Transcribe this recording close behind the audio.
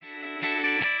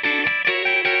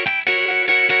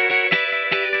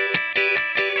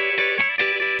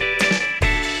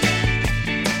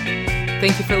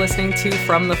Thank you for listening to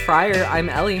From the Friar. I'm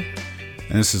Ellie.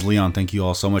 And this is Leon. Thank you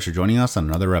all so much for joining us on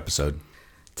another episode.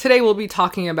 Today we'll be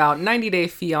talking about 90 Day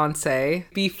Fiancé,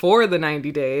 Before the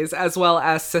 90 Days, as well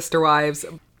as Sister Wives.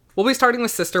 We'll be starting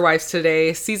with Sister Wives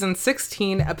today, Season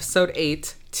 16, Episode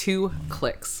 8, 2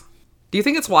 Clicks. Do you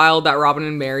think it's wild that Robin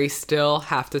and Mary still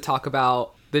have to talk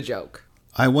about the joke?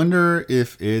 I wonder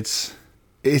if it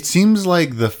seems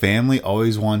like the family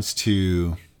always wants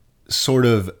to sort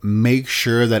of make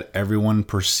sure that everyone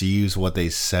perceives what they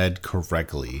said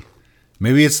correctly.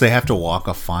 Maybe it's they have to walk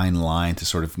a fine line to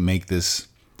sort of make this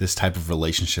type of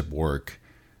relationship work.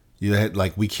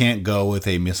 Like, we can't go with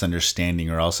a misunderstanding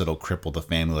or else it'll cripple the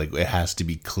family. Like, it has to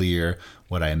be clear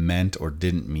what I meant or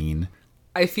didn't mean.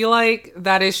 I feel like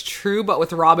that is true, but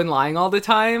with Robin lying all the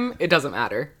time, it doesn't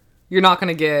matter. You're not going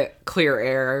to get clear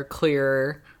air,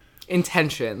 clear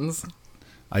intentions.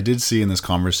 I did see in this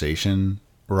conversation,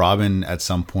 Robin at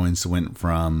some points went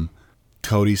from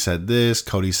Cody said this,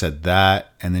 Cody said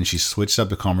that, and then she switched up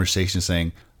the conversation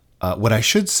saying, what I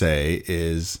should say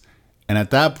is, and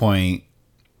at that point,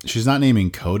 she's not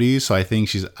naming Cody, so I think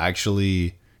she's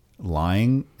actually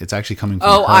lying. It's actually coming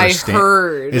from her.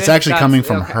 Heard. It's actually coming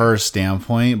from her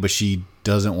standpoint, but she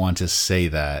doesn't want to say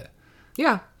that.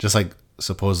 Yeah. Just like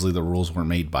supposedly the rules weren't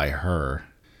made by her.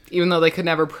 Even though they could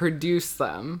never produce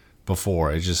them.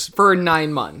 Before. It just... For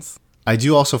 9 months. I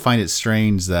do also find it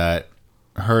strange that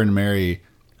her and Mary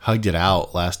hugged it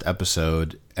out last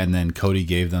episode, and then Cody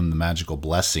gave them the magical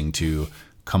blessing to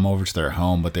come over to their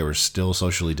home, but they were still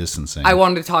socially distancing. I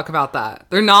wanted to talk about that.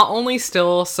 They're not only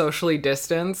still socially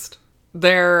distanced,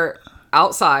 they're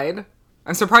outside.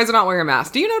 I'm surprised they're not wearing a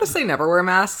mask. Do you notice they never wear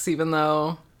masks, even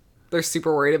though they're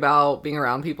super worried about being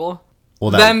around people? Well,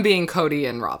 them being Cody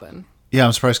and Robin. Yeah,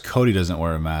 I'm surprised Cody doesn't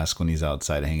wear a mask when he's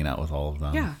outside hanging out with all of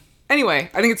them. Yeah. Anyway,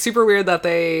 I think it's super weird that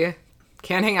they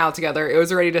can't hang out together. It was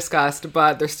already discussed,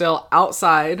 but they're still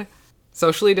outside,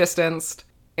 socially distanced,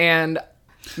 and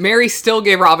Mary still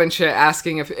gave Robin shit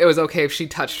asking if it was okay if she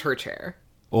touched her chair.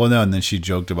 Well, no, and then she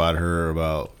joked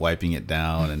about wiping it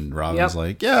down, and Robin's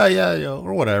like, yeah,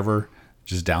 or whatever,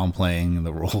 just downplaying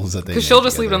the roles that they Because she'll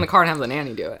just leave it in the car and have the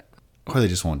nanny do it. Or they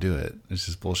just won't do it. It's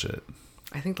just bullshit.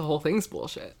 I think the whole thing's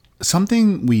bullshit.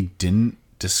 Something we didn't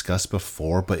discuss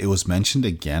before, but it was mentioned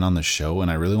again on the show, and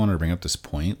I really wanted to bring up this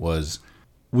point, was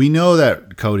we know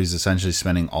that Cody's essentially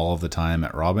spending all of the time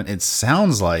at Robin. It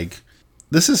sounds like,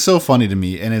 this is so funny to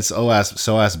me, and it's so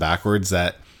ass backwards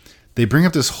that they bring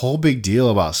up this whole big deal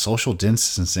about social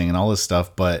distancing and all this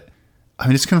stuff, but I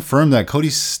mean, it's confirmed that Cody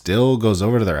still goes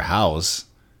over to their house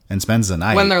and spends the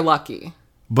night. When they're lucky.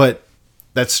 But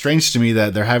that's strange to me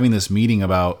that they're having this meeting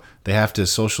about they have to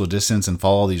social distance and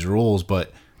follow all these rules,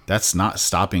 but that's not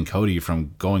stopping Cody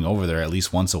from going over there at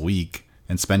least once a week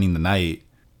and spending the night.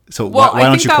 So why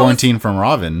don't you quarantine from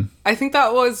Robin? I think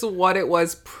that was what it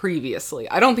was previously.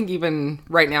 I don't think even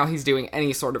right now he's doing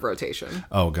any sort of rotation.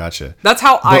 Oh, gotcha. That's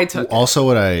how I took it. Also,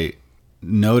 what I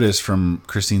noticed from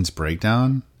Christine's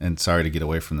breakdown, and sorry to get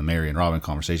away from the Mary and Robin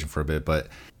conversation for a bit, but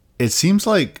it seems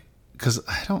like, because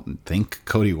I don't think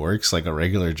Cody works like a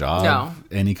regular job,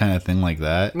 any kind of thing like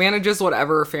that. Manages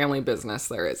whatever family business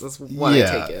there is what I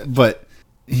take it. But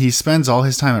he spends all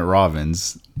his time at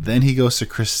Robin's, then he goes to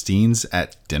Christine's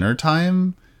at dinner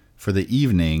time for the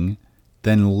evening,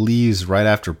 then leaves right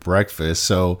after breakfast.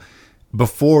 So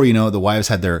before, the wives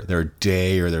had their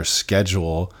day or their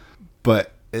schedule,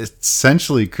 but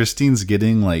essentially Christine's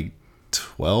getting like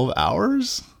 12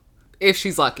 hours? If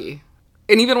she's lucky.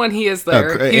 And even when he is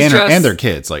there, and their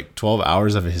kids, like 12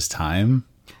 hours of his time.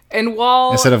 And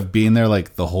instead of being there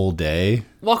like the whole day.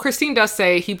 While Christine does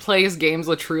say he plays games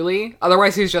with Truly,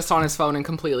 otherwise he's just on his phone and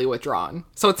completely withdrawn.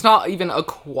 So it's not even a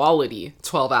quality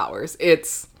 12 hours.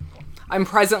 It's, I'm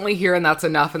presently here and that's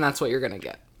enough and that's what you're going to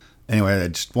get. Anyway, I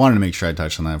just wanted to make sure I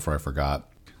touched on that before I forgot.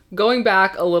 Going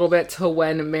back a little bit to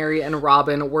when Mary and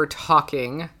Robin were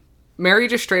talking, Mary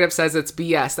just straight up says it's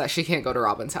BS that she can't go to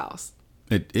Robin's house.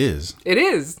 It is. It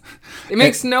is. It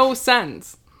makes no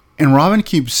sense. And Robin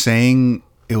keeps saying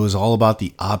it was all about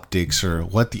the optics or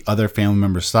what the other family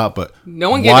members thought, but no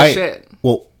one gave a shit.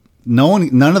 Well, none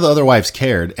of the other wives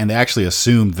cared, and they actually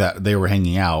assumed that they were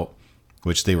hanging out,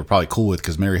 which they were probably cool with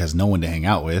because Mary has no one to hang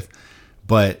out with.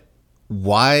 But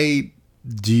why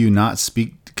do you not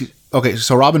speak? Okay,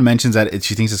 so Robin mentions that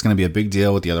she thinks it's going to be a big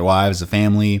deal with the other wives, the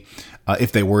family,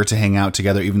 if they were to hang out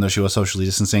together, even though she was socially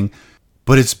distancing.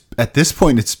 But it's at this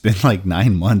point, it's been like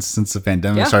 9 months since the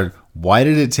pandemic started. Why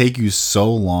did it take you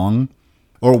so long?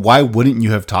 Or why wouldn't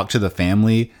you have talked to the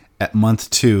family at month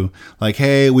 2? Like,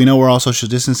 hey, we know we're all social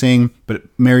distancing, but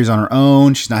Mary's on her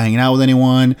own. She's not hanging out with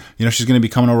anyone. She's going to be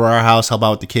coming over to our house, help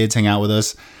out with the kids, hang out with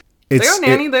us. They got a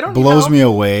nanny. They don't need blows help. me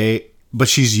away. But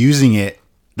she's using it.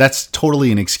 That's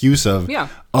totally an excuse of, Yeah.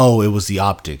 oh, it was the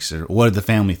optics, or what did the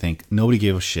family think? Nobody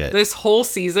gave a shit. This whole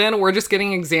season, we're just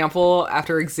getting example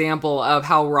after example of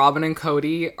how Robin and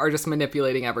Cody are just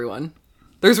manipulating everyone.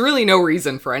 There's really no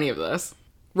reason for any of this.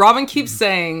 Robin keeps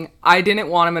saying, I didn't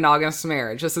want a monogamous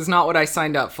marriage. This is not what I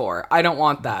signed up for. I don't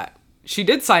want that. She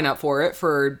did sign up for it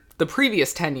for the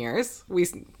previous 10 years.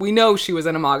 We know she was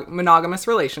in a monogamous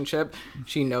relationship.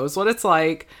 She knows what it's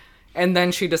like. And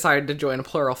then she decided to join a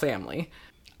plural family.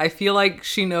 I feel like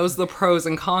she knows the pros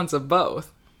and cons of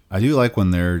both. I do like when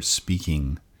they're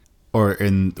speaking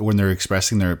when they're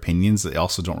expressing their opinions, they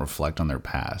also don't reflect on their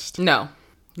past. No.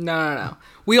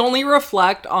 We only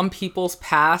reflect on people's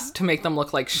past to make them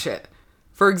look like shit.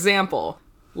 For example,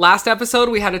 last episode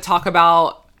we had to talk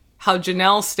about how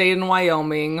Janelle stayed in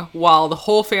Wyoming while the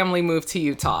whole family moved to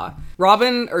Utah.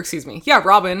 Robin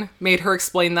made her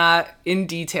explain that in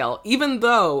detail, even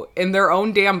though in their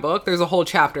own damn book, there's a whole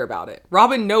chapter about it.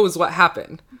 Robin knows what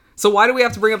happened. So why do we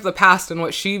have to bring up the past and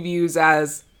what she views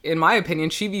as, in my opinion,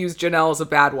 she views Janelle as a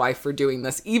bad wife for doing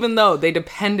this, even though they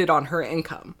depended on her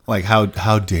income. Like, how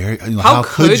dare you? How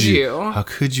could you? How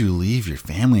could you leave your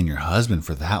family and your husband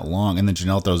for that long? And then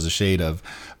Janelle throws the shade of,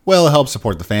 well, it helped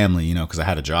support the family, because I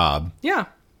had a job. Yeah.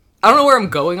 I don't know where I'm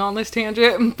going on this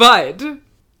tangent, but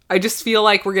I just feel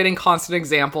like we're getting constant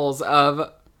examples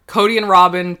of Cody and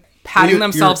Robin patting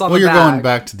themselves on the back. Well, you're going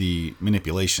back to the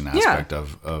manipulation aspect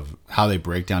of how they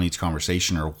break down each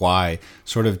conversation or why,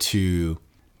 sort of to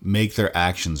make their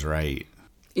actions right.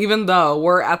 Even though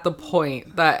we're at the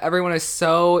point that everyone is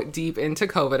so deep into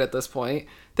COVID at this point,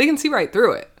 they can see right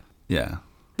through it. Yeah.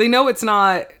 They know it's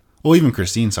not... Well, even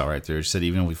Christine saw right through it. She said,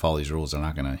 even if we follow these rules, they're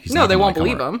not going to... No, they won't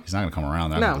believe him. He's not going to come around.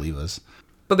 They're not going to believe us.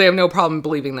 But they have no problem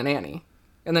believing the nanny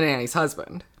and the nanny's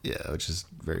husband. Yeah, which is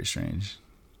very strange.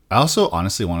 I also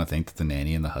honestly want to think that the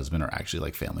nanny and the husband are actually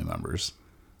like family members.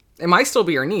 It might still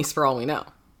be her niece for all we know.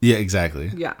 Yeah,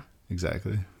 exactly. Yeah.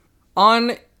 Exactly.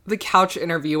 On the couch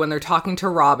interview, when they're talking to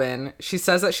Robin, she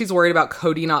says that she's worried about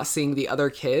Cody not seeing the other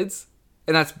kids.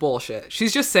 And that's bullshit.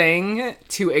 She's just saying it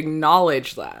to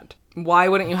acknowledge that. Why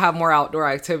wouldn't you have more outdoor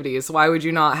activities? Why would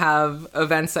you not have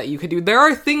events that you could do? There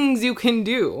are things you can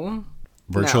do.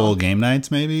 Virtual game nights,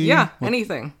 maybe? Yeah,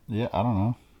 anything. Yeah, I don't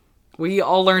know. We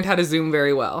all learned how to Zoom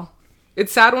very well.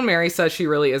 It's sad when Mary says she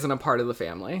really isn't a part of the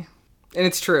family. And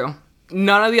it's true.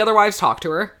 None of the other wives talk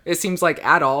to her. It seems like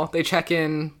at all. They check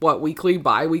in, weekly,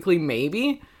 bi-weekly,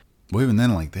 maybe? Well, even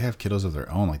then, like, they have kiddos of their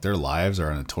own. Like, their lives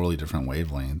are on a totally different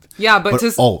wavelength. Yeah, but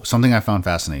something I found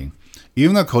fascinating.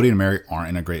 Even though Cody and Mary aren't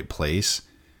in a great place,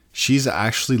 she's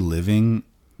actually living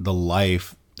the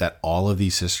life that all of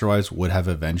these sister wives would have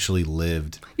eventually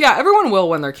lived. Yeah, everyone will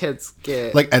when their kids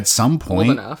get like at some point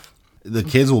old enough. The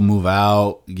kids will move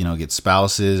out, get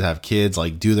spouses, have kids,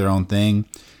 like do their own thing.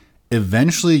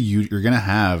 Eventually you're gonna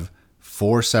have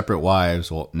 4 separate wives,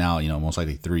 well now, most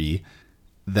likely 3,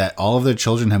 that all of their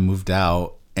children have moved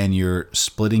out and you're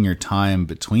splitting your time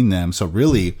between them. So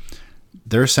really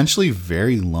they're essentially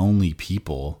very lonely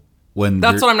people.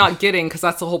 That's what I'm not getting, because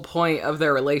that's the whole point of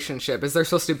their relationship, is they're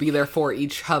supposed to be there for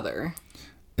each other.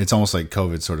 It's almost like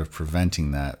COVID sort of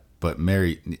preventing that. But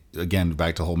Mary, again,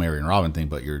 back to the whole Mary and Robin thing,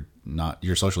 but you're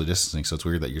socially distancing, so it's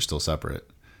weird that you're still separate.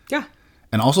 Yeah.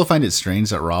 And also find it strange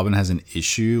that Robin has an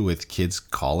issue with kids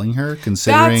calling her,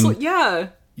 considering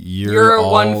you're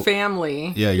one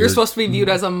family. Yeah, you're supposed to be viewed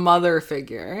as a mother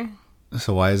figure.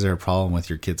 So why is there a problem with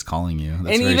your kids calling you?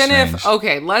 That's and very even strange. if,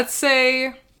 okay, let's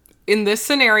say in this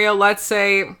scenario, let's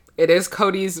say it is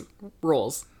Cody's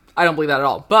rules. I don't believe that at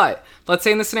all. But let's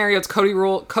say in the scenario it's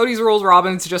Cody's rules,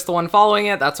 Robin's just the one following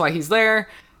it. That's why he's there.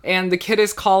 And the kid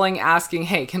is calling, asking,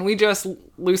 hey, can we just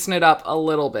loosen it up a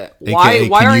little bit? Why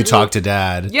can you talk to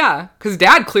Dad? Yeah, because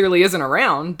Dad clearly isn't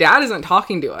around. Dad isn't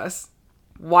talking to us.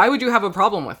 Why would you have a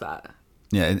problem with that?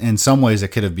 Yeah, in some ways it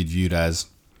could have been viewed as,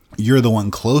 you're the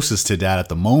one closest to Dad at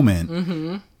the moment.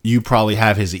 Mm-hmm. You probably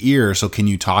have his ear, so can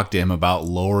you talk to him about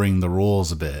lowering the rules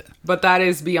a bit? But that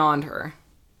is beyond her.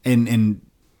 And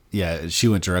yeah, she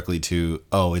went directly to,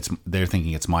 they're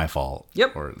thinking it's my fault.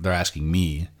 Yep. Or they're asking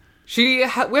me. We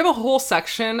have a whole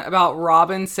section about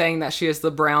Robin saying that she is the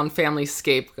Brown family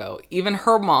scapegoat. Even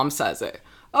her mom says it.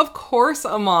 Of course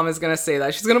a mom is going to say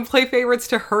that. She's going to play favorites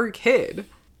to her kid.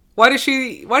 Why does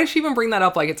she even bring that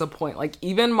up like it's a point? Like,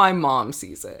 even my mom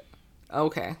sees it.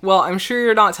 Okay. Well, I'm sure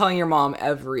you're not telling your mom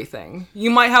everything. You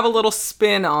might have a little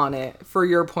spin on it for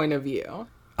your point of view.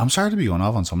 I'm sorry to be going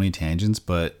off on so many tangents,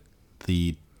 but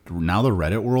now the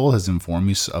Reddit world has informed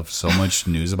me of so much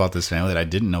news about this family that I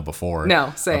didn't know before.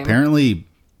 No, same. Apparently,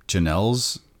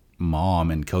 Janelle's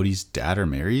mom and Cody's dad are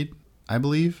married, I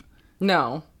believe.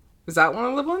 No. Is that one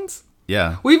of the ones?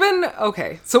 Yeah.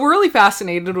 So we're really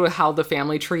fascinated with how the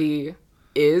family tree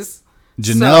is.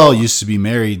 Janelle used to be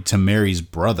married to Mary's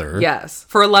brother. Yes,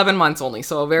 for 11 months only,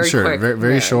 so a very quick very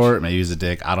marriage. short. Maybe he was a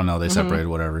dick. I don't know. They separated,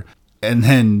 whatever. And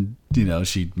then,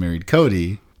 she married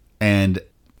Cody. And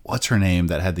what's her name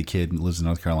that had the kid and lives in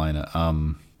North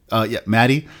Carolina?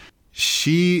 Maddie.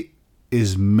 She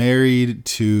is married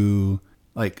to,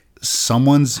 like,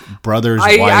 someone's brother's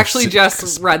wife's I actually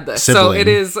just read this. Sibling. So it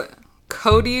is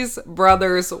Cody's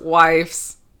brother's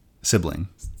wife's sibling.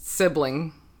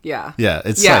 Yeah. Yeah,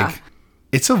 it's like,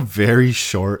 it's a very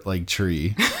short, like,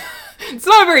 tree. It's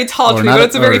not a very tall tree, but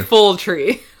it's a very full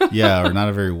tree. Yeah, or not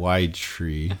a very wide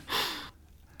tree.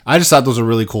 I just thought those were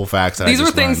really cool facts. These were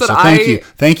things that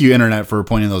thank you, internet, for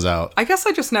pointing those out. I guess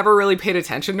I just never really paid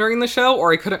attention during the show,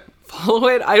 or I couldn't follow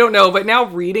it. I don't know, but now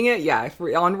reading it,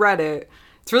 on Reddit,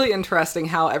 it's really interesting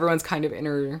how everyone's kind of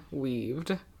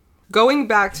interweaved. Going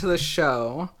back to the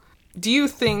show, do you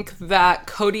think that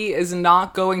Cody is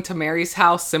not going to Mary's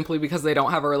house simply because they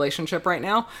don't have a relationship right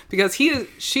now? Because she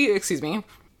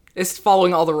is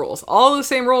following all the rules. All the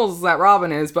same rules that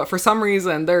Robin is, but for some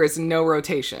reason there is no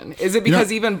rotation. Is it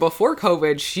because even before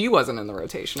COVID, she wasn't in the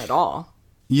rotation at all?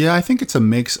 Yeah, I think it's a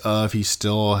mix of he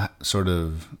still sort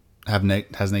of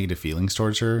has negative feelings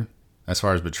towards her as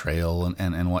far as betrayal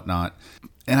and whatnot.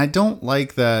 And I don't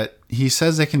like that he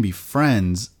says they can be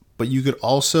friends, but you could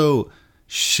also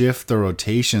shift the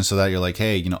rotation so that you're like,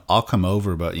 hey, I'll come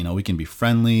over, but we can be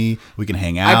friendly, we can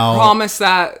hang out. I promise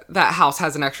that house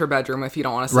has an extra bedroom if you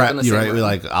don't want to sleep in the same room.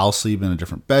 Like, I'll sleep in a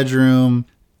different bedroom.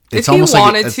 If he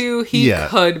wanted to, he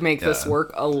could make this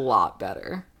work a lot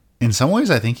better. In some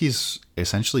ways, I think he's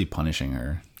essentially punishing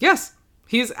her. Yes,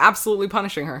 he's absolutely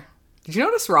punishing her. Did you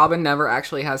notice Robin never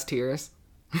actually has tears?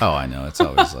 Oh, I know. It's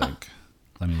always like,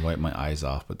 let me wipe my eyes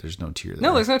off, but there's no tear there.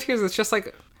 No, there's no tears. It's just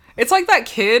like, it's like that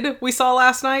kid we saw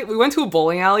last night. We went to a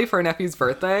bowling alley for our nephew's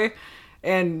birthday,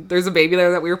 and there's a baby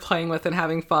there that we were playing with and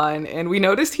having fun, and we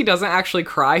noticed he doesn't actually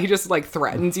cry. He just, like,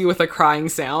 threatens you with a crying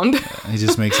sound. He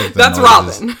just makes, like, That's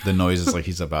noises, Robin. The noise is like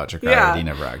he's about to cry, but he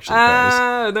never actually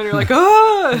cries. And then you're like,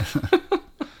 ah!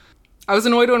 I was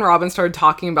annoyed when Robin started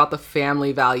talking about the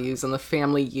family values and the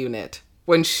family unit,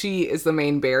 when she is the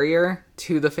main barrier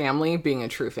to the family being a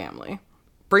true family.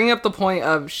 Bringing up the point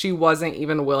of she wasn't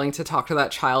even willing to talk to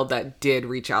that child that did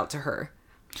reach out to her.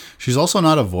 She's also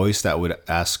not a voice that would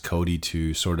ask Cody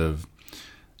to sort of,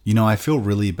 I feel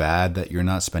really bad that you're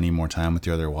not spending more time with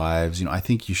your other wives. I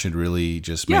think you should really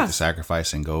just make the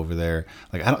sacrifice and go over there.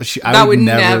 Like, that would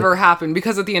never happen,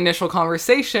 because at the initial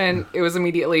conversation, it was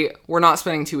immediately, we're not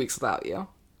spending 2 weeks without you.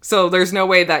 So there's no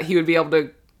way that he would be able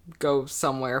to go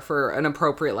somewhere for an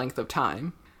appropriate length of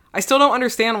time. I still don't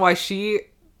understand why she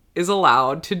is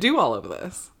allowed to do all of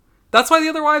this. That's why the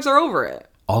other wives are over it.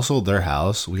 Also, their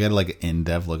house, we had like an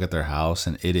in-depth look at their house,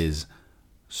 and it is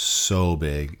so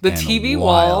big. The TV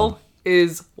wall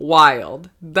is wild.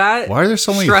 Why are there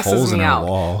so many holes in our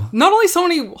wall? Not only so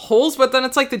many holes, but then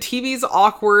it's like the TV's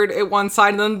awkward at one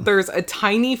side, and then there's a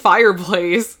tiny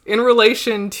fireplace in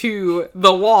relation to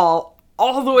the wall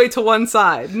all the way to one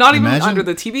side. Not even under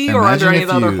the TV or under any of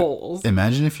the other holes.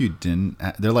 Imagine if you didn't...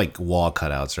 They're like wall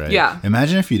cutouts, right? Yeah.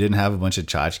 Imagine if you didn't have a bunch of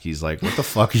tchotchkes. Like, what the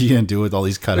fuck are you going to do with all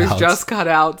these cutouts? There's just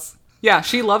cutouts. Yeah,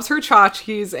 she loves her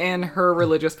tchotchkes and her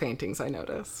religious paintings, I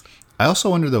noticed. I also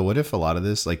wonder, though, what if a lot of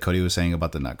this, like Cody was saying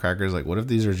about the nutcrackers, like, what if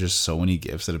these are just so many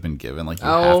gifts that have been given? Like, you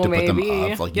have to put them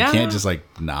up. Like, you can't just, like,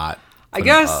 not I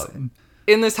guess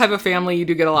in this type of family, you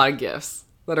do get a lot of gifts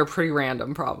that are pretty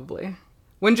random, probably.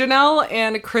 When Janelle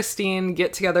and Christine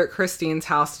get together at Christine's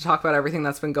house to talk about everything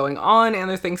that's been going on and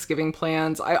their Thanksgiving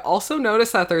plans, I also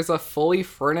noticed that there's a fully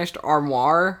furnished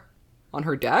armoire on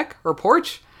her deck or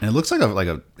porch. And it looks like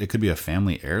it could be a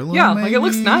family heirloom. Yeah, maybe? like it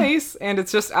looks nice, and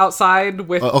it's just outside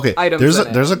with items.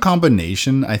 There's a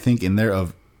combination, I think, in there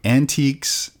of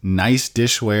antiques, nice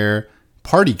dishware,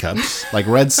 party cups, like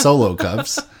red Solo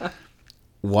cups.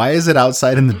 Why is it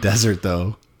outside in the desert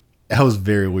though? That was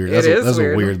very weird. That was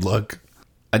a weird look.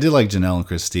 I did like Janelle and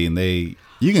Christine.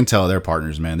 You can tell they're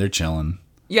partners, man. They're chilling.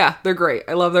 Yeah, they're great.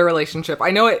 I love their relationship.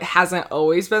 I know it hasn't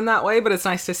always been that way, but it's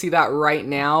nice to see that right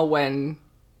now when,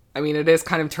 it is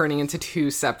kind of turning into two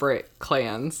separate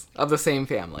clans of the same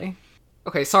family.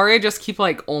 Okay, sorry I just keep,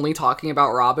 only talking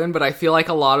about Robin, but I feel like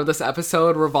a lot of this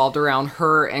episode revolved around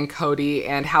her and Cody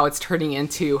and how it's turning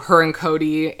into her and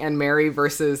Cody and Mary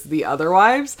versus the other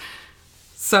wives.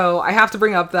 So I have to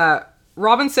bring up that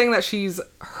Robin saying that she's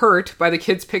hurt by the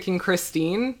kids picking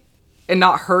Christine and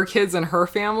not her kids and her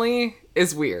family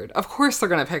is weird. Of course they're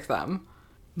going to pick them.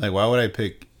 Like, why would I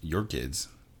pick your kids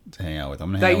to hang out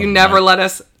with? That you never let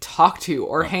us talk to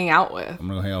or hang out with. I'm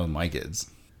going to hang out with my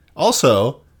kids.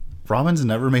 Also, Robin's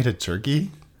never made a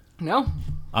turkey. No.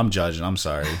 I'm judging. I'm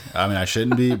sorry. I mean, I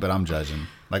shouldn't be, but I'm judging.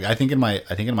 Like, I think in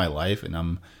my life, and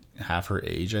I'm half her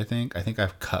age. I think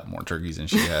I've cut more turkeys than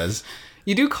she has.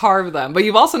 You do carve them, but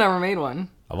you've also never made one.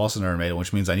 I've also never made one,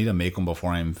 which means I need to make one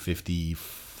before I'm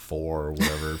 54 or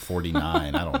whatever,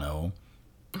 49. I don't know.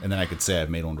 And then I could say I've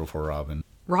made one before Robin.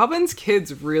 Robin's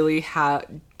kids really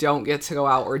don't get to go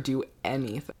out or do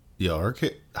anything. Yo, her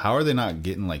kid, how are they not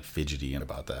getting like fidgety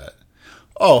about that?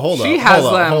 Oh, hold on. She has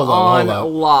them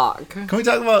on lock. Can we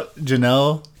talk about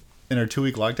Janelle in her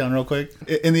 2-week lockdown real quick?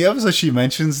 In the episode, she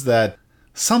mentions that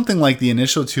something like the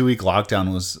initial 2-week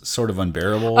lockdown was sort of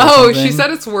unbearable. Oh, she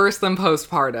said it's worse than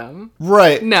postpartum.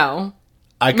 Right. No.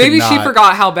 Maybe she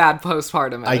forgot how bad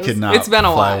postpartum is. I could not. It's been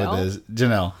a while. With this.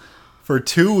 Janelle, for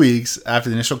 2 weeks after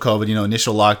the initial COVID,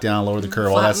 initial lockdown, lower the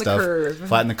curve, all that stuff.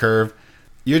 Flatten the curve.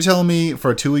 You're telling me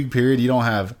for a 2-week period you don't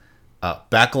have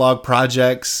backlog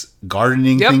projects,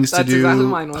 gardening things to do,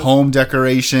 exactly home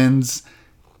decorations.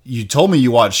 You told me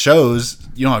you watch shows.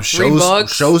 You don't have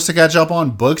shows to catch up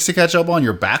on, books to catch up on,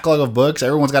 your backlog of books.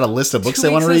 Everyone's got a list of books they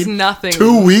want to read. Nothing.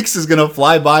 2 weeks is going to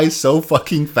fly by so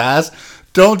fucking fast.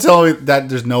 Don't tell me that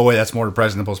there's no way that's more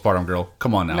depressing than postpartum, girl.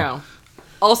 Come on now. No.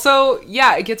 Also,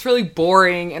 yeah, it gets really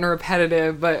boring and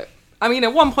repetitive, but I mean,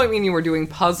 at one point when you were doing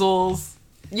puzzles,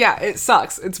 yeah, it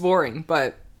sucks. It's boring,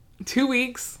 but 2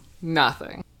 weeks,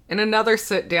 nothing. In another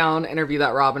sit-down interview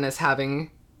that Robin is having,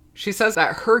 she says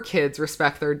that her kids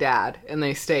respect their dad and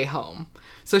they stay home.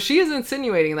 So she is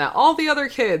insinuating that all the other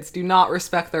kids do not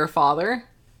respect their father,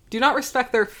 do not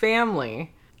respect their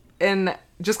family, and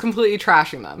just completely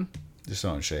trashing them. Just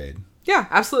throwing shade. Yeah,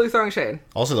 absolutely throwing shade.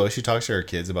 Also, the way she talks to her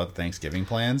kids about the Thanksgiving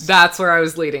plans. That's where I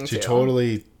was leading to. She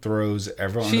totally throws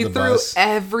everyone under the bus. She threw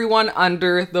everyone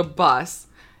under the bus.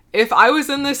 If I was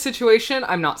in this situation,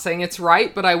 I'm not saying it's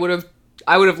right, but I would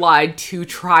have lied to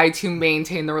try to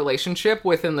maintain the relationship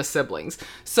within the siblings.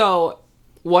 So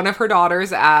one of her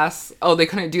daughters asked, they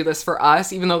couldn't do this for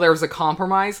us, even though there was a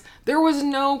compromise. There was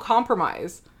no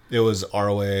compromise. It was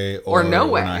our way or no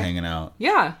way. We're not hanging out.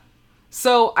 Yeah.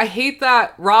 So I hate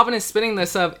that Robin is spinning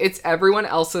this of it's everyone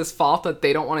else's fault that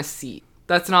they don't want to see.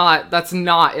 That's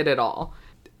not it at all.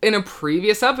 In a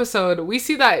previous episode, we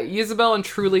see that Isabel and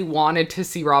Truly wanted to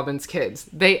see Robin's kids.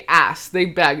 They asked, they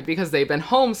begged because they've been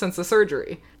home since the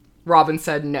surgery. Robin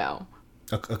said no.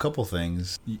 A couple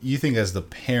things. You think as the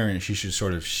parent, she should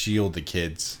sort of shield the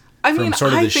kids from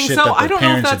sort of the shit that the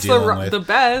parents are dealing with. I don't know if that's the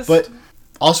best. But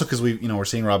also because we're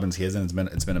seeing Robin's kids and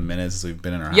it's been a minute since we've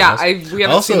been in her house. Yeah, we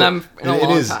haven't seen them in a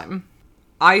long time.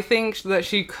 I think that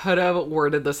she could have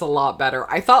worded this a lot better.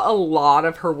 I thought a lot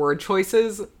of her word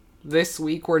choices this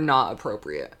week were not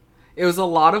appropriate. It was a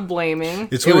lot of blaming.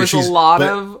 It was a lot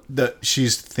of...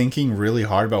 She's thinking really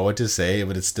hard about what to say,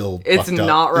 but it's still It's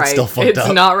not right. It's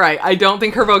not right. I don't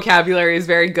think her vocabulary is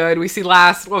very good. We see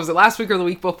last week or the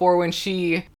week before when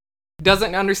she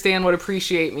doesn't understand what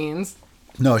appreciate means.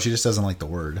 No, she just doesn't like the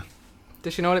word.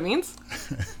 Does she know what it means?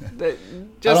 I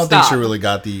don't think she really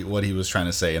got what he was trying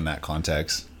to say in that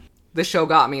context. The show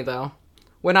got me, though.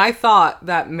 When I thought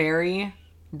that Mary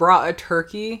brought a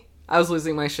turkey, I was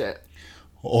losing my shit.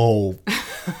 Oh,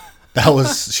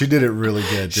 she did it really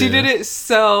good, too. She did it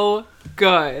so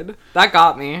good. That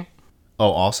got me. Oh,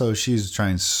 also, she's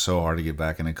trying so hard to get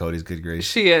back into Cody's good grace.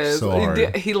 She is. So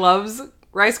hard. He loves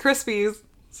Rice Krispies.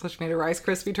 So she made a Rice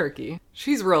Krispie turkey.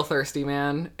 She's real thirsty,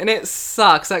 man. And it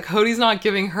sucks that Cody's not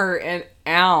giving her an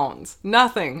ounce.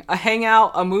 Nothing. A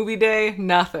hangout, a movie day,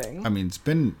 nothing. I mean, it's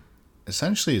been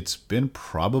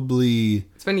probably...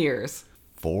 It's been years.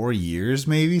 4 years,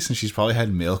 maybe, since she's probably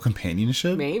had male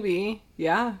companionship? Maybe,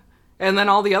 yeah. And then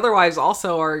all the other wives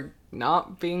also are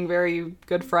not being very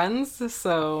good friends,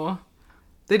 so...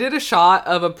 They did a shot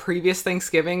of a previous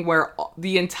Thanksgiving where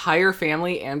the entire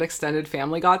family and extended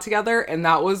family got together, and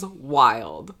that was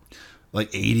wild.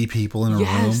 Like 80 people in a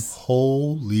room?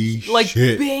 Holy shit. Like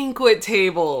banquet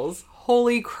tables.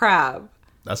 Holy crap.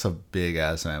 That's a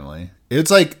big-ass family. It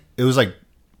was like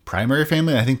primary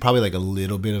family, and I think probably like a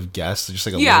little bit of guests. Just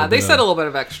like they said a little bit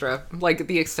of extra. Like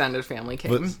the extended family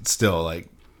came. But still, like,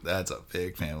 that's a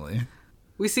big family.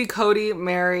 We see Cody,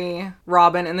 Mary,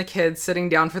 Robin, and the kids sitting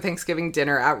down for Thanksgiving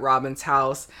dinner at Robin's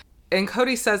house. And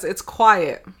Cody says it's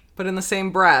quiet, but in the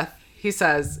same breath, he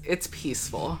says it's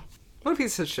peaceful. What a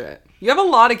piece of shit. You have a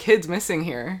lot of kids missing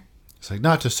here. It's like,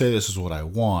 not to say this is what I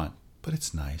want, but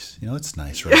it's nice. It's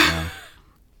nice right now.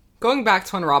 Going back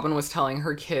to when Robin was telling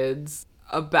her kids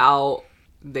about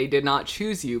they did not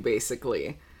choose you,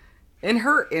 basically. In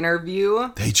her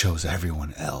interview... They chose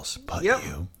everyone else but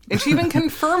you. And she even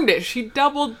confirmed it. She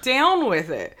doubled down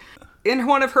with it. In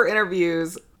one of her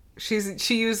interviews, she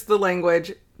used the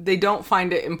language, they don't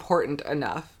find it important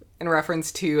enough in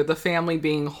reference to the family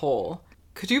being whole.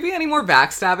 Could you be any more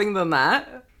backstabbing than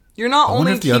that? You're not I only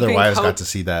wonder if the other wives got to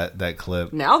see that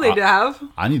clip. Now they have.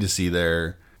 I need to see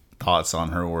their thoughts on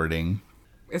her wording.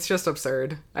 It's just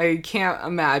absurd. I can't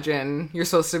imagine you're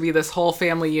supposed to be this whole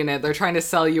family unit. They're trying to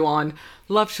sell you on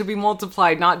love should be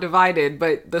multiplied, not divided.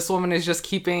 But this woman is just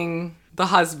keeping the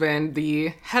husband, the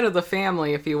head of the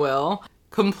family, if you will,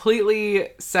 completely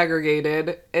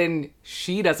segregated. And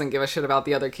she doesn't give a shit about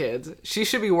the other kids. She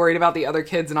should be worried about the other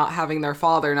kids not having their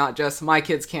father, not just my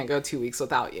kids can't go 2 weeks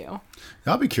without you.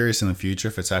 I'll be curious in the future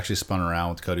if it's actually spun around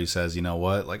with Cody says, you know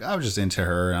what? Like, I was just into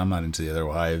her and I'm not into the other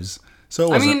wives. So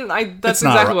that's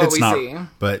exactly what we see.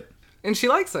 But and she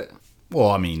likes it. Well,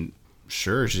 I mean,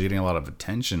 sure, she's getting a lot of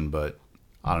attention, but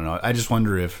I don't know. I just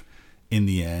wonder if, in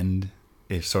the end,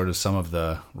 if sort of some of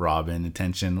the Robin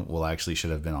attention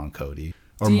should have been on Cody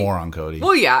or more on Cody.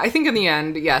 Well, yeah, I think in the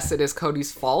end, yes, it is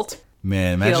Cody's fault.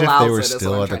 Man, imagine if they were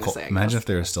still at the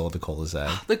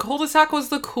cul-de-sac. The cul-de-sac was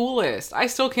the coolest. I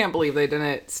still can't believe they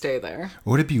didn't stay there.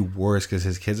 Or would it be worse because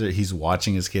he's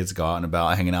watching his kids go out and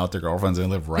about, hanging out with their girlfriends, and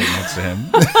live right next to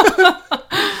him.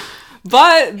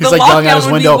 But the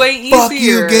lockdown would be way easier. Fuck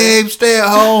you, Gabe. Stay at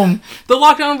home. The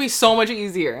lockdown would be so much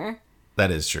easier.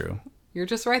 That is true. You're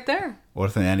just right there. What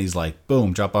if the nanny's like,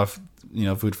 boom, drop off,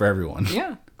 food for everyone?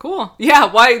 Yeah, cool.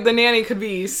 Yeah, why the nanny could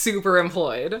be super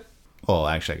employed. Well,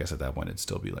 actually, I guess at that point it'd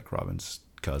still be like Robin's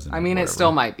cousin. I mean, it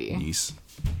still might be. Niece.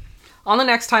 On the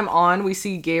next time on, we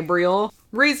see Gabriel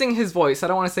raising his voice. I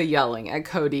don't want to say yelling at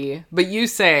Cody, but you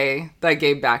say that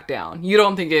Gabe backed down. You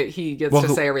don't think he gets to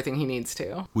say everything he needs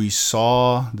to. We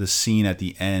saw the scene at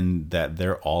the end that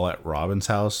they're all at Robin's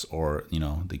house or,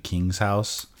 the king's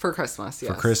house. For Christmas,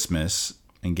 yes. For Christmas,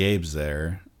 and Gabe's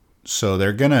there. So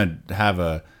they're going to have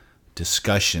a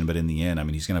discussion, but in the end, I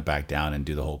mean, he's going to back down and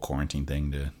do the whole quarantine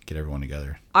thing to get everyone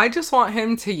together. I just want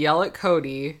him to yell at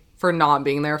Cody for not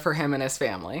being there for him and his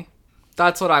family.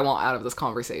 That's what I want out of this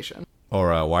conversation.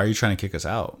 Or why are you trying to kick us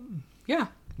out? Yeah.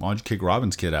 Why don't you kick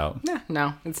Robin's kid out? Yeah,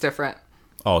 no, it's different.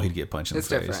 Oh, he'd get punched in the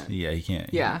face. Different. Yeah, he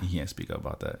can't. Yeah. He can't speak up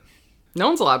about that. No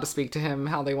one's allowed to speak to him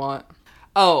how they want.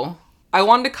 Oh, I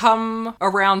wanted to come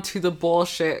around to the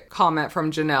bullshit comment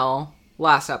from Janelle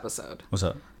last episode. What's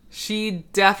up? She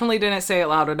definitely didn't say it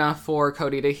loud enough for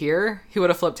Cody to hear. He would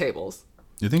have flipped tables.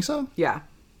 You think so? Yeah.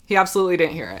 He absolutely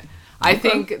didn't hear it. I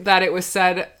think that it was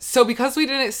said... So because we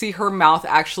didn't see her mouth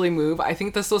actually move, I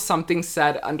think this was something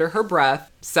said under her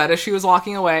breath, said as she was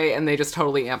walking away, and they just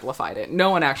totally amplified it. No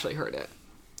one actually heard it.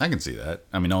 I can see that.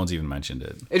 I mean, no one's even mentioned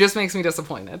it. It just makes me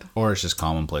disappointed. Or it's just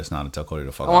commonplace not to tell Cody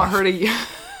to fuck off. I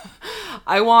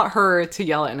want her to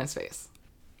yell it in his face.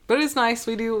 But it is nice.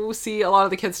 We do see a lot of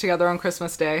the kids together on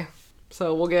Christmas Day.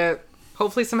 So we'll get,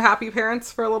 hopefully, some happy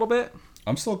parents for a little bit.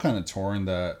 I'm still kind of torn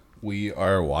that we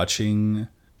are watching...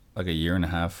 like a year and a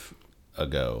half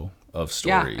ago of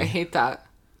story. Yeah, I hate that.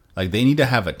 Like, they need to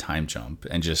have a time jump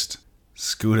and just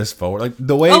scoot us forward. Like,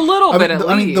 the way... A little bit, at least.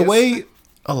 I mean, the way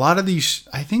a lot of these,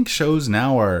 I think, shows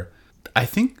now are... I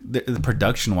think, the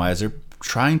production-wise, they're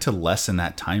trying to lessen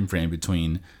that time frame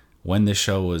between when the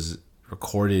show was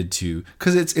recorded to...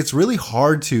 Because it's really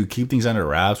hard to keep things under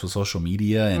wraps with social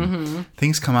media, and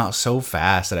things come out so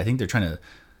fast that I think they're trying to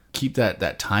keep that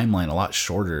timeline a lot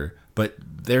shorter. But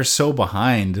they're so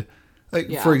behind.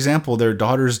 Like, for example, their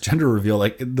daughter's gender reveal,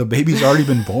 like, the baby's already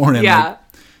been born. And like,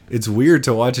 it's weird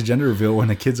to watch a gender reveal when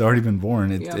a kid's already been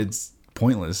born. It's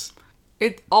pointless.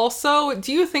 It also,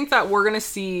 do you think that we're going to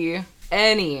see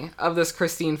any of this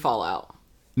Christine fallout?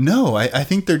 No, I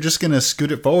think they're just going to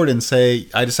scoot it forward and say,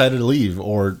 I decided to leave.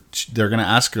 Or they're going to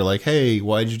ask her, like, hey,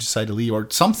 why did you decide to leave? Or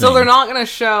something. So they're not going to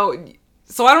show...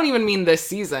 So I don't even mean this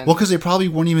season. Well, because they probably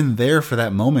weren't even there for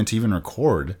that moment to even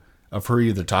record. Of her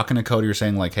either talking to Cody or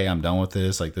saying, like, hey, I'm done with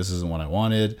this. Like, this isn't what I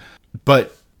wanted.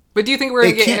 But do you think we're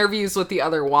going to get interviews with the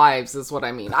other wives is what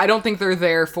I mean. I don't think they're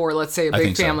there for, let's say, a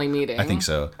big family meeting. I think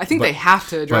so. I think they have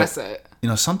to address it.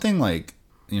 Something like,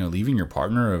 leaving your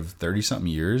partner of 30-something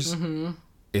years,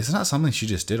 it's not something she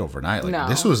just did overnight. Like,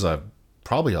 this was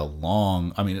probably a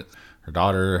long... I mean, her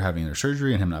daughter having their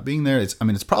surgery and him not being there.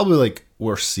 It's probably like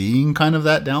we're seeing kind of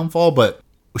that downfall, but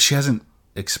she hasn't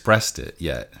expressed it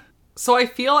yet. So I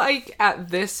feel like at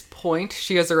this point,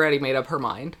 she has already made up her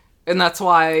mind. And that's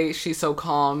why she's so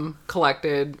calm,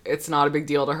 collected. It's not a big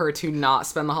deal to her to not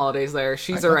spend the holidays there.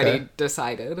 She's already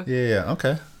decided. Yeah,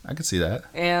 okay. I can see that.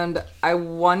 And I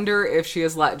wonder if she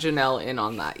has let Janelle in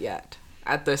on that yet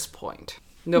at this point.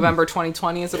 November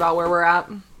 2020 is about where we're at.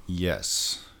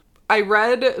 Yes. I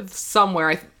read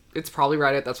somewhere, it's probably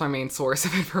Reddit, that's my main source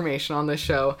of information on this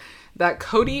show, that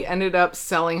Cody ended up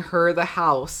selling her the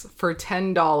house for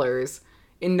 $10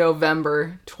 in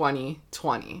November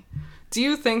 2020. Do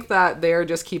you think that they're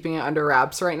just keeping it under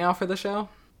wraps right now for the show?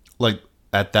 Like,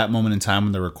 at that moment in time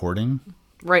when they're recording?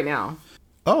 Right now.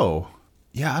 Oh,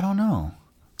 yeah, I don't know.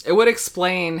 It would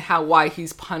explain why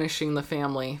he's punishing the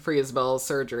family for Isabel's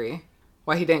surgery.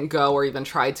 Why he didn't go or even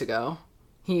tried to go.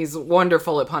 He's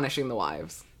wonderful at punishing the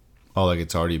wives. Oh, like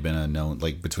it's already been a known,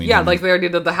 like between Yeah, them. like they already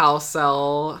did the house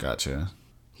sell. Gotcha.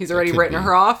 He's already written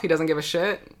her off. He doesn't give a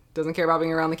shit. Doesn't care about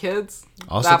being around the kids.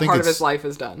 Also that think part of it's- his life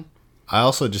is done. I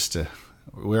also just,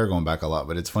 we are going back a lot,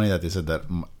 but it's funny that they said that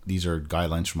these are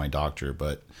guidelines from my doctor,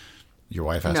 but your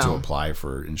wife has to No. apply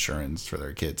for insurance for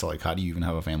their kids. So, like, how do you even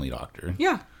have a family doctor?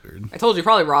 Yeah. I told you,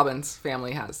 probably Robin's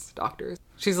family has doctors.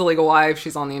 She's a legal wife.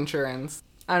 She's on the insurance.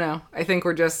 I don't know. I think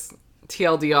we're just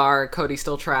TLDR. Cody's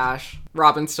still trash.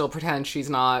 Robin still pretends she's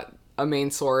not a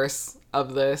main source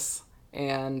of this.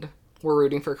 And we're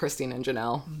rooting for Christine and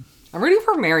Janelle. I'm rooting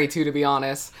for Mary, too, to be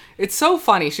honest. It's so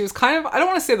funny. She was kind of, I don't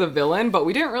want to say the villain, but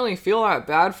we didn't really feel that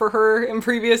bad for her in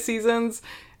previous seasons.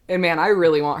 And man, I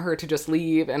really want her to just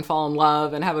leave and fall in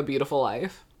love and have a beautiful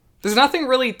life. There's nothing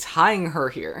really tying her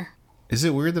here. Is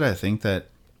it weird that I think that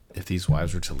if these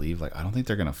wives were to leave, like, I don't think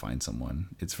they're going to find someone.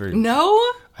 It's very... No?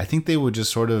 I think they would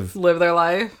just sort of Live their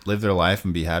life. live their life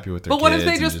and be happy with their But kids. what if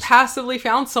they and just passively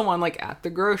found someone, like, at the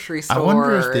grocery store? I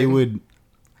wonder if they would...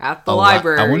 At the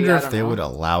library. I wonder if don't they know. would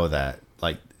allow that,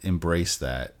 like, embrace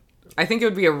that. I think it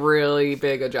would be a really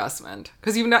big adjustment.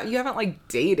 Because you haven't, like,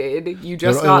 dated. You It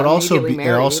just would got also immediately be.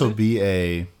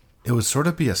 married. It would sort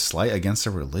of be a slight against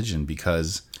their religion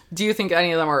because Do you think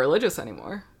any of them are religious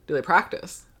anymore? Do they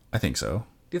practice? I think so.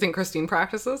 Do you think Christine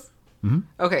practices? Mm-hmm.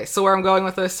 Okay, so where I'm going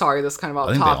with this, sorry, this is kind of off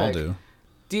I think topic. they all do.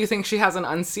 Do you think she has an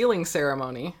unsealing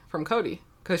ceremony from Cody?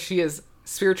 Because she is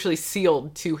spiritually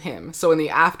sealed to him. So in the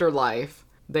afterlife,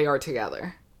 they are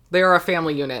together. They are a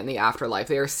family unit in the afterlife.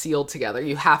 They are sealed together.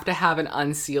 You have to have an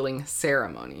unsealing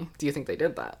ceremony. Do you think they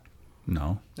did that?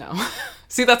 No. No.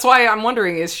 See, that's why I'm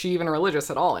wondering, is she even religious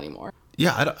at all anymore?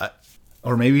 Yeah,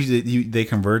 or maybe they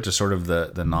convert to sort of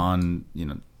the non,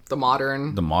 The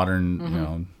modern the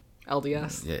modern,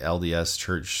 LDS? yeah, LDS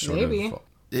church sort Maybe.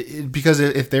 of. Because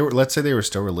if they were, let's say they were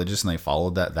still religious and they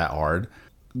followed that hard,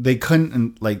 they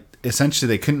couldn't, like, essentially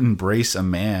they couldn't embrace a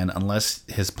man unless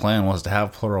his plan was to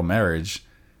have plural marriage.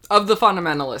 Of the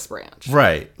fundamentalist branch.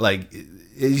 Right. Like,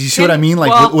 you see what I mean? Like,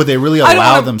 well, would they really I don't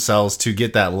allow wanna- themselves to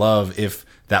get that love if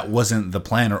that wasn't the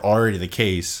plan or already the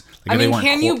case? Like, I if they mean, weren't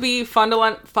can you be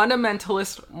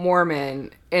fundamentalist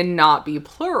Mormon and not be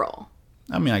plural?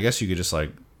 I mean, I guess you could just,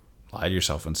 like, lie to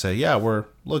yourself and say, yeah, we're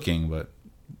looking, but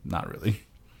not really.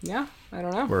 Yeah, I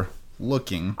don't know. We're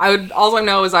looking. All I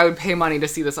know is I would pay money to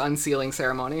see this unsealing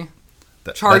ceremony.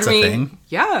 That's Charge a me, thing?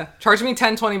 yeah, charge me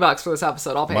 $10-20 for this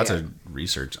episode. I'll pay I'm about it. to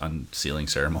research unsealing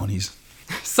ceremonies.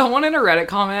 Someone in a Reddit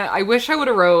comment, I wish I would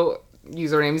have wrote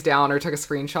usernames down or took a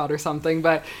screenshot or something,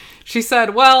 but she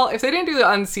said, well, if they didn't do the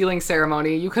unsealing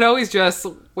ceremony, you could always just,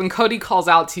 when Cody calls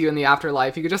out to you in the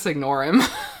afterlife, you could just ignore him.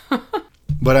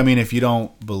 But, I mean, if you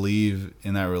don't believe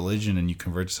in that religion and you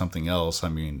convert to something else, I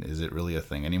mean, is it really a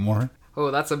thing anymore?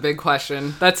 Oh, that's a big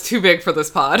question. That's too big for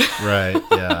this pod. Right,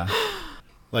 yeah.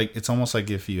 Like, it's almost like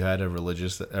if you had a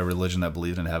religion that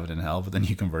believed in heaven and hell, but then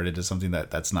you converted to something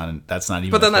that's not even.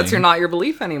 But then a that's thing. not your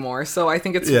belief anymore. So I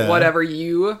think it's Yeah. whatever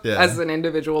you Yeah. as an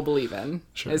individual believe in.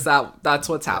 Sure. That's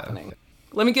what's happening.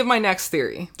 Let me give my next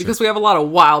theory, because we have a lot of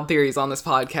wild theories on this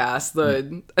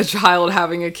podcast. A child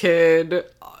having a kid,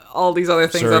 all these other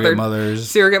things. Surrogate mothers.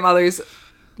 Surrogate mothers.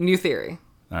 New theory.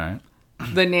 All right.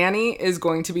 The nanny is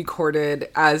going to be courted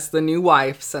as the new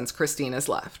wife since Christine has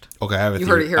left. Okay, I have a You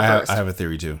theory. heard it here first. I have a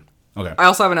theory too. Okay. I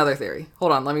also have another theory.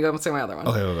 Hold on, let me go and say my other one.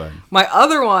 Okay, go ahead. My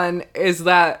other one is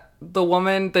that the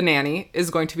woman, the nanny,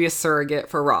 is going to be a surrogate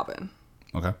for Robin.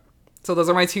 Okay. So those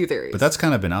are my two theories. But that's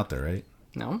kind of been out there, right?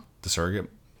 No, The surrogate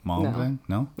mom No. thing?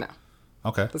 No? no.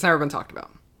 Okay. That's never been talked about.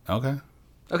 Okay.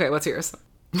 Okay, what's yours?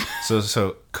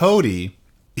 So Cody,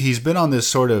 he's been on this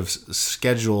sort of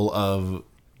schedule of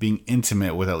being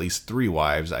intimate with at least 3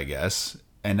 wives, I guess.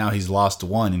 And now he's lost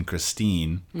one in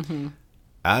Christine. Mm-hmm.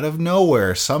 Out of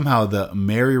nowhere, somehow the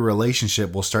Mary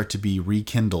relationship will start to be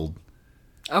rekindled.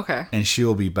 Okay. And she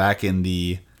will be back in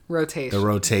the Rotation.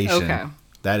 rotation. Okay.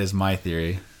 That is my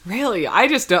theory. Really? I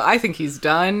just don't. I think he's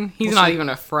done. He's We'll not see. even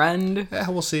a friend. Yeah,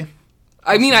 we'll see.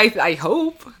 I mean, I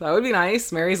hope. That would be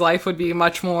nice. Mary's life would be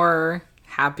much more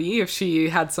happy if she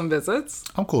had some visits.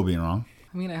 I'm cool being wrong.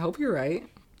 I mean, I hope you're right.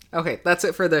 Okay, that's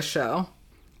it for this show.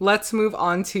 Let's move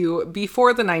on to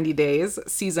Before the 90 Days,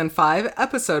 Season 5,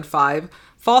 Episode 5,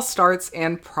 False Starts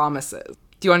and Promises.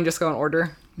 Do you want to just go in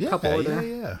order?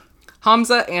 Yeah.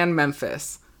 Hamza and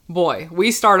Memphis. Boy,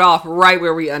 we start off right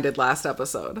where we ended last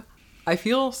episode. I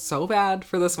feel so bad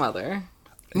for this mother.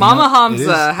 Mama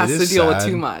Hamza has to deal with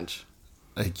too much.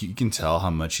 Like, you can tell how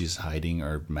much she's hiding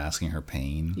or masking her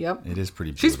pain. Yep. It is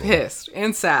pretty brutal. She's pissed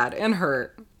and sad and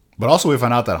hurt. But also we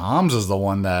find out that Hamza's the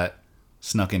one that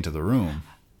snuck into the room.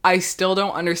 I still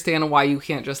don't understand why you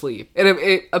can't just leave.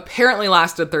 It apparently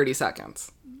lasted 30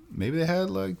 seconds. Maybe they had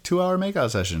like 2-hour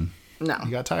makeout session. No.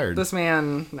 He got tired. This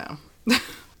man, no.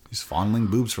 He's fondling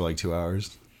boobs for like 2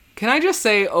 hours. Can I just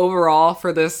say, overall,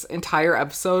 for this entire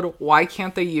episode, why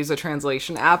can't they use a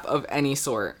translation app of any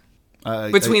sort?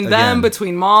 Between them,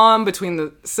 between mom, between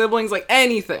the siblings, like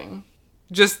anything.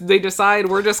 Just, they decide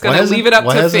we're just going to leave it up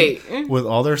to fate. With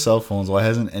all their cell phones, why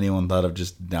hasn't anyone thought of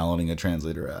just downloading a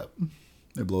translator app?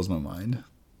 It blows my mind.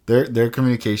 Their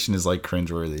communication is like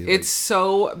cringeworthy. It's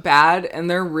so bad, and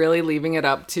they're really leaving it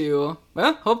up to,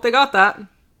 well, hope they got that.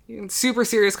 Super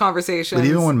serious conversations. But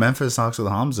even when Memphis talks with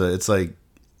Hamza, it's like,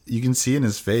 you can see in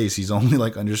his face, he's only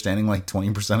like understanding like 20%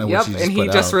 of what she just put out. Yep, and he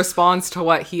just responds to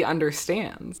what he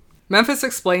understands. Memphis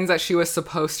explains that she was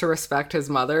supposed to respect his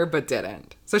mother, but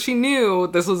didn't. So she knew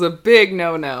this was a big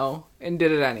no-no and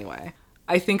did it anyway.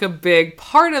 I think a big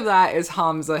part of that is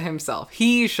Hamza himself.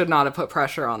 He should not have put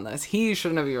pressure on this. He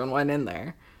shouldn't have even went in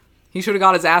there. He should have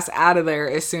got his ass out of there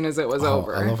as soon as it was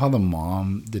over. I love how the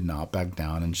mom did not back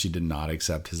down and she did not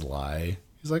accept his lie.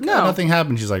 He's like, no, nothing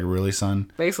happened. She's like, really,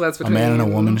 son? Basically, that's between a man and a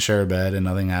woman share a bed and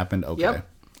nothing happened? Okay. Yep.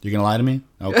 You're going to lie to me?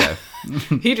 Okay.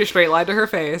 He just straight lied to her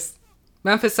face.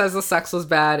 Memphis says the sex was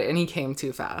bad and he came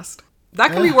too fast.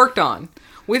 That can be worked on.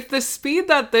 With the speed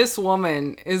that this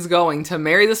woman is going to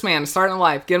marry this man, start a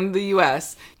life, get him to the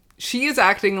U.S., she is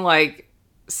acting like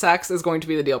sex is going to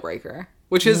be the deal breaker,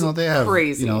 which is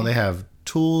crazy. They have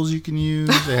tools you can use.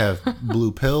 They have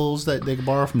blue pills that they can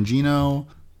borrow from Gino.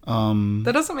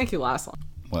 That doesn't make you last long.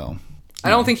 Well, I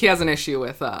don't think he has an issue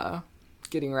with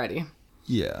getting ready.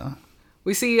 Yeah.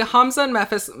 We see Hamza and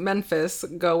Memphis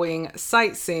going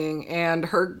sightseeing, and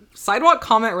her sidewalk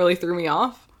comment really threw me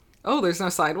off. Oh, there's no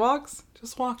sidewalks?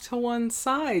 Just walk to one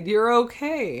side. You're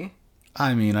okay.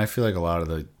 I mean, I feel like a lot of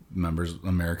the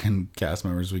American cast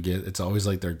members we get, it's always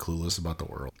like they're clueless about the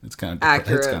world. It's kind of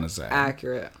accurate. It's kind of sad.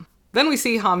 Accurate. Then we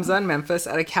see Hamza and Memphis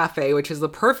at a cafe, which is the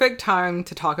perfect time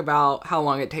to talk about how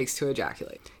long it takes to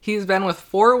ejaculate. He's been with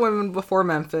 4 women before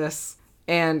Memphis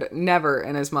and never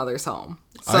in his mother's home.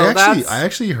 So I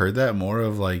actually heard that more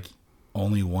of like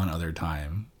only one other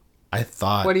time. I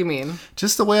thought. What do you mean?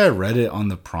 Just the way I read it on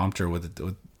the prompter with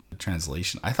the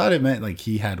translation, I thought it meant like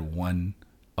he had one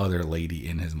other lady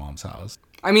in his mom's house.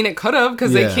 I mean, it could have,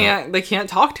 because they can't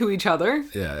talk to each other.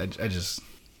 Yeah,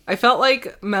 I felt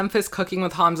like Memphis cooking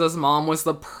with Hamza's mom was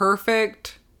the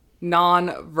perfect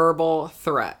non-verbal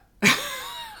threat.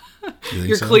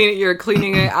 You're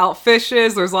cleaning out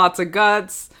fishes. There's lots of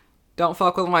guts. Don't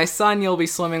fuck with my son. You'll be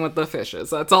swimming with the fishes.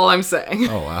 That's all I'm saying.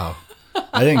 Oh, wow.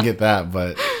 I didn't get that,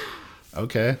 but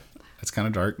okay. That's kind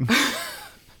of dark.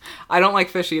 I don't like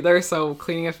fish either, so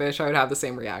cleaning a fish, I would have the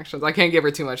same reactions. I can't give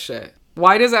her too much shit.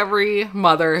 Why does every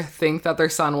mother think that their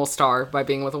son will starve by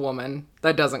being with a woman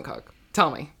that doesn't cook?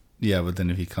 Tell me. Yeah, but then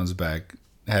if he comes back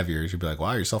heavier, she'll be like,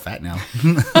 wow, you're so fat now.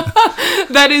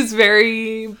 That is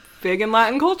very big in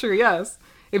Latin culture, yes.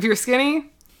 If you're skinny,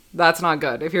 that's not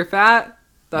good. If you're fat,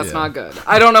 that's not good.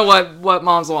 I don't know what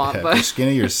moms want. But if you're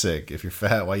skinny, you're sick. If you're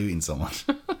fat, why are you eating so much?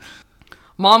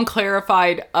 Mom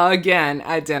clarified again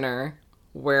at dinner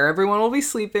where everyone will be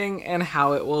sleeping and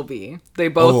how it will be. They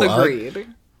both agreed.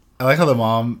 I like how the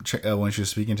mom, when she was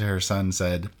speaking to her son,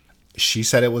 said, she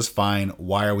said it was fine.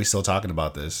 Why are we still talking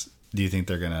about this? Do you think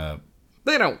they're going to...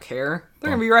 They don't care. They're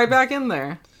going to be right back in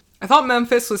there. I thought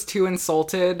Memphis was too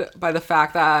insulted by the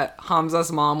fact that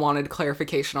Hamza's mom wanted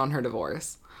clarification on her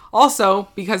divorce. Also,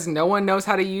 because no one knows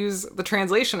how to use the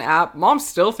translation app, Mom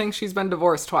still thinks she's been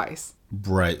divorced twice.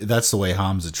 Right. That's the way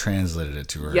Hamza translated it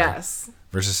to her. Yes.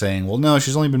 Versus saying, well, no,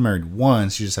 she's only been married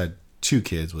once. She just had 2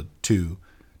 kids with 2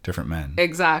 different men.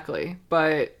 Exactly.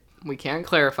 But we can't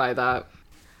clarify that.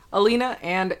 Alina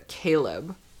and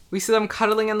Caleb. We see them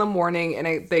cuddling in the morning,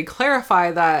 and they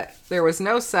clarify that there was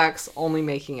no sex, only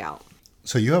making out.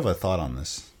 So you have a thought on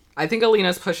this? I think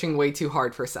Alina's pushing way too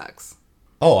hard for sex.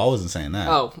 Oh, I wasn't saying that.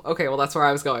 Oh, okay. Well, that's where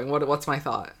I was going. What's my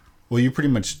thought? Well, you pretty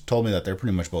much told me that they're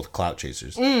pretty much both clout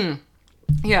chasers.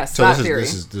 Yes, so that theory.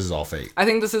 This is all fake. I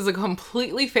think this is a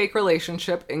completely fake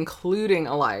relationship, including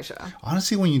Elijah.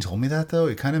 Honestly, when you told me that, though,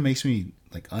 it kind of makes me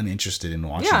like uninterested in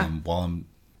watching them while I'm...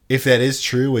 If that is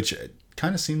true, which it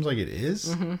kind of seems like it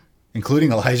is,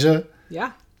 including Elijah.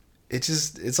 Yeah.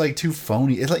 It's like too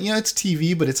phony. It's like, it's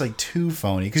TV, but it's like too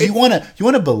phony because you want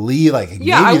to believe like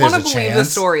maybe I want to believe the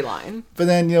storyline. But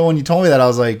then when you told me that, I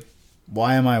was like,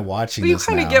 why am I watching But you this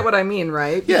kind of now? get what I mean,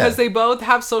 right? Yeah. Because they both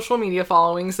have social media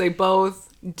followings. They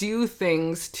both do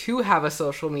things to have a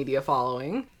social media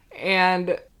following.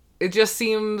 And it just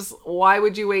seems, why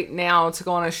would you wait now to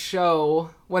go on a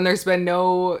show when there's been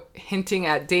no hinting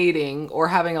at dating or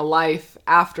having a life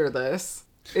after this?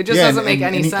 It just doesn't make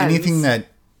any sense. Anything that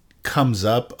comes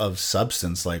up of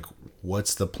substance, like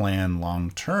what's the plan long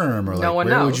term, or like No one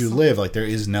where would knows. you live? Like there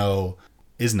is no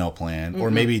plan, or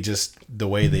maybe just the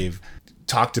way they've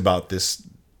talked about this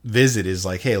visit is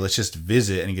like, hey, let's just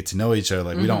visit and get to know each other.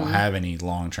 Like we don't have any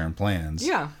long term plans.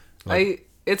 Yeah.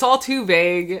 It's all too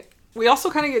vague. We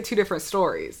also kind of get two different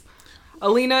stories.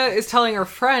 Alina is telling her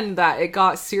friend that it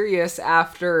got serious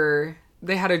after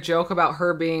they had a joke about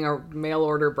her being a mail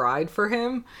order bride for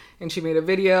him. And she made a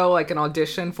video, like an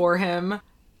audition for him.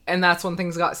 And that's when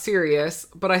things got serious.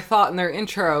 But I thought in their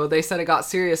intro, they said it got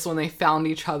serious when they found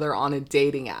each other on a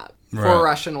dating app for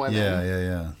Russian women.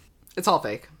 Yeah. It's all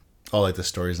fake. Oh, like the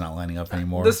story's not lining up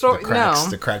anymore. No.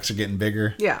 The cracks are getting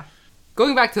bigger. Yeah.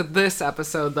 Going back to this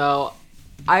episode, though,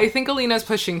 I think Alina's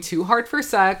pushing too hard for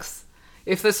sex.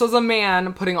 If this was a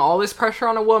man putting all this pressure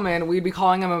on a woman, we'd be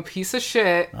calling him a piece of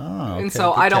shit. Oh, okay. And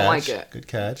so Good I don't catch. like it. Good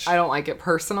catch. I don't like it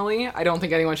personally. I don't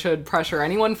think anyone should pressure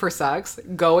anyone for sex.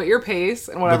 Go at your pace,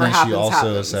 and But whatever then happens, she also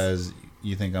happens. says,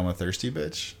 "You think I'm a thirsty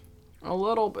bitch?" A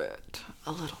little bit.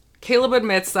 A little. Caleb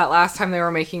admits that last time they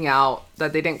were making out,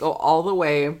 that they didn't go all the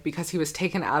way because he was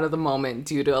taken out of the moment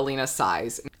due to Alina's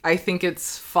size. I think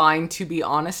it's fine to be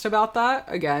honest about that.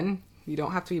 Again, you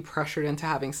don't have to be pressured into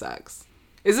having sex.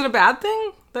 Is it a bad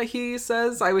thing that he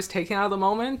says I was taken out of the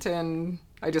moment and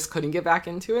I just couldn't get back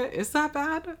into it? Is that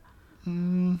bad?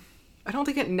 I don't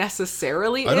think it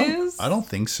necessarily is. I don't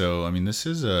think so. I mean,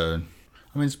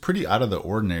 it's pretty out of the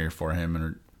ordinary for him,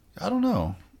 and I don't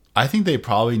know. I think they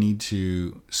probably need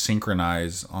to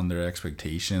synchronize on their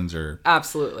expectations, or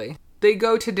Absolutely. They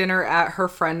go to dinner at her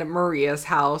friend Maria's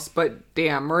house, but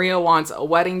damn, Maria wants a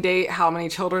wedding date. How many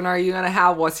children are you going to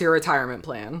have? What's your retirement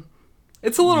plan?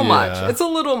 It's a little much. It's a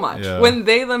little much. Yeah. When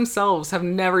they themselves have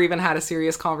never even had a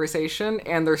serious conversation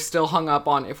and they're still hung up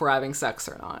on if we're having sex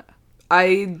or not.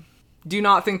 I do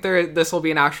not think this will be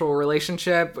an actual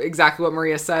relationship. Exactly what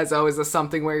Maria says. Oh, is this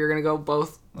something where you're going to go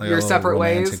both like your a little separate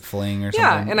romantic ways? fling or something.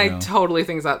 Yeah, and you I know? totally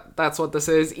think that's what this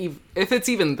is. If it's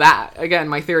even that. Again,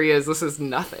 my theory is this is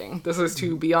nothing. This is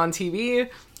to be on TV,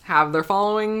 have their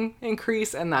following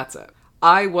increase, and that's it.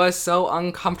 I was so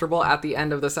uncomfortable at the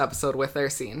end of this episode with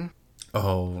their scene.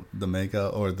 Oh, the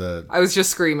makeup or the. I was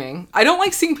just screaming. I don't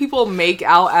like seeing people make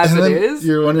out as it is.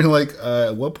 You're wondering, like,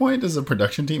 at what point does the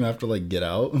production team have to, like, get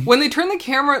out? When they turn the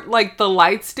camera, like, the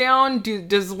lights down,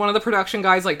 does one of the production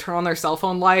guys, like, turn on their cell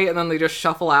phone light and then they just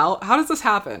shuffle out? How does this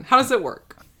happen? How does it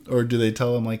work? Or do they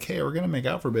tell them, like, hey, we're going to make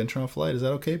out for a bit and turn off light? Is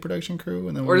that okay, production crew?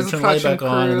 And then Or we're does going the to turn the light production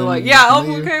back on. And crew, then like, we yeah, can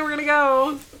oh, leave? okay, we're gonna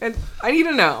go. And I need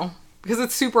to know, because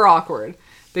it's super awkward.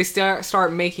 They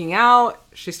start making out.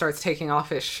 She starts taking off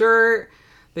his shirt.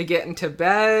 They get into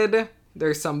bed.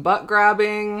 There's some butt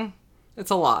grabbing.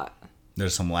 It's a lot.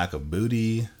 There's some lack of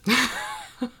booty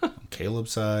on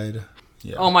Caleb's side.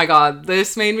 Yeah. Oh my god,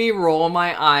 this made me roll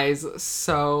my eyes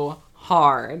so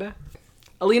hard.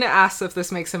 Alina asks if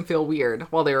this makes him feel weird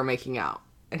while they were making out.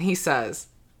 And he says,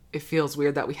 it feels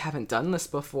weird that we haven't done this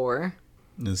before.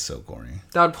 It's so corny.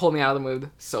 That would pull me out of the mood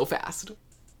so fast.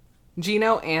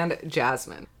 Gino and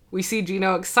Jasmine. We see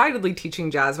Gino excitedly teaching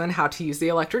Jasmine how to use the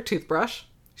electric toothbrush.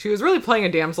 She was really playing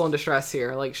a damsel in distress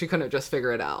here, like she couldn't just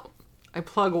figure it out. I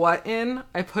plug what in?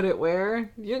 I put it where?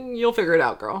 You'll figure it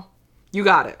out, girl. You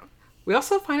got it. We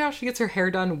also find out she gets her hair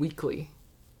done weekly.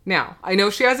 Now, I know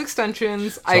she has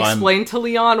extensions. I explained to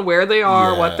Leon where they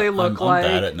are, what they look like.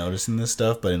 I'm bad at noticing this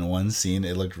stuff, but in one scene,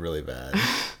 it looked really bad.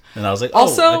 And I was like,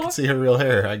 Also, I can see her real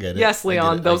hair. I get it. Yes,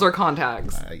 Leon, those are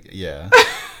contacts. Yeah.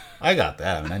 I got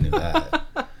that. I mean, I knew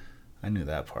that. I knew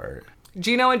that part.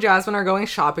 Gino and Jasmine are going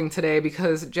shopping today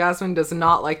because Jasmine does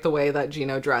not like the way that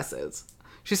Gino dresses.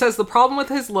 She says the problem with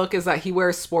his look is that he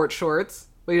wears sport shorts,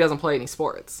 but he doesn't play any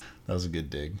sports. That was a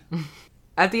good dig.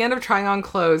 At the end of trying on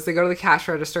clothes, they go to the cash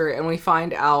register and we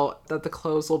find out that the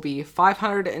clothes will be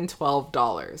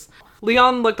 $512.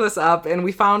 Leon looked this up and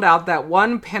we found out that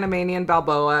one Panamanian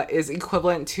Balboa is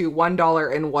equivalent to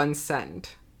 $1.01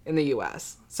 in the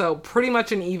US. So pretty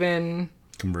much an even...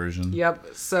 Conversion. Yep.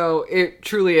 So it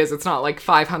truly is. It's not like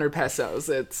 500 pesos.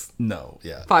 It's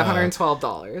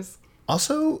 $512.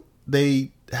 Also,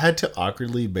 they had to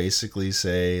awkwardly basically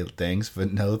say thanks,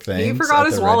 but no thanks. He forgot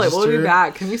his wallet. We'll be register.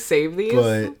 back. Can you save these?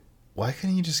 But why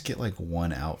couldn't you just get like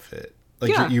one outfit? Like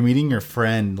Yeah. you're meeting your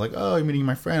friend. Like, oh, you're meeting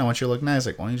my friend. I want you to look nice.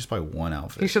 Like, why don't you just buy one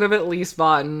outfit? He should have at least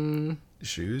bought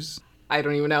Shoes. I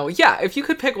don't even know. Yeah, if you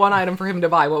could pick one item for him to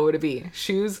buy, what would it be?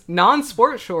 Shoes,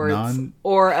 non-sport shorts,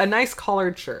 or a nice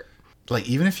collared shirt? Like,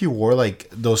 even if you wore, like,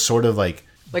 those sort of, like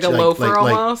a loafer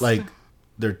almost? Like,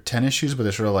 they're tennis shoes, but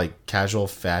they're sort of, like, casual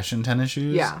fashion tennis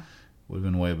shoes. Yeah. Would have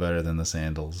been way better than the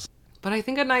sandals. But I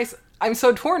think I'm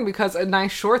so torn because a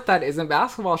nice short that isn't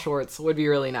basketball shorts would be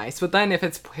really nice. But then if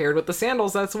it's paired with the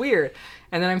sandals, that's weird.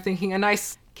 And then I'm thinking a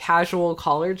nice casual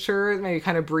collared shirt, maybe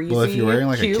kind of breezy, well, if you're wearing,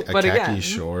 like, cute, a khaki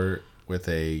short with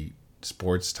a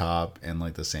sports top and,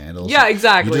 like, the sandals. Yeah,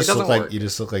 exactly. You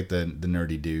just look like the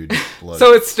nerdy dude look.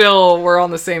 So it's still, we're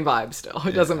on the same vibe still.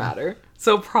 It doesn't matter.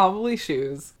 So probably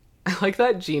shoes. I like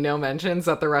that Gino mentions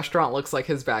that the restaurant looks like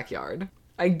his backyard.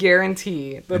 I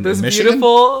guarantee that this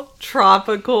beautiful,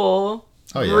 tropical,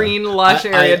 green, lush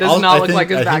area does not look like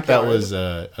his backyard. I think that was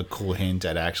a cool hint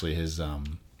at actually his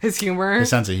humor. His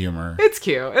sense of humor. It's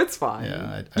cute. It's fun.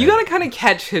 Yeah, you gotta kind of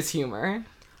catch his humor.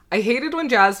 I hated when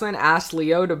Jasmine asked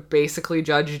Leo to basically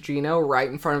judge Gino right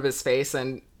in front of his face,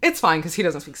 and it's fine because he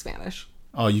doesn't speak Spanish.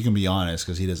 Oh, you can be honest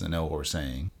because he doesn't know what we're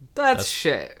saying. That's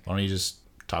shit. Why don't you just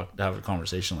have a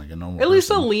conversation like a normal person? At least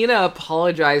Alina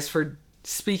apologized for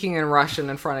speaking in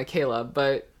Russian in front of Caleb,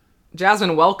 but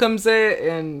Jasmine welcomes it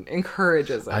and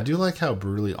encourages it. I do like how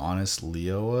brutally honest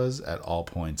Leo was at all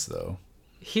points, though.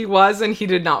 He was, and he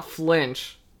did not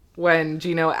flinch when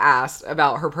Gino asked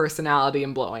about her personality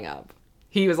and blowing up.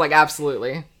 He was like,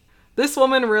 absolutely. This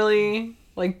woman really,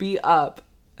 like, beat up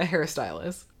a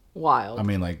hairstylist. Wild. I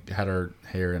mean, like, had her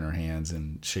hair in her hands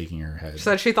and shaking her head. She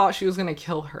said she thought she was going to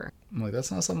kill her. I'm like,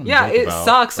 that's not something to Yeah, joke it about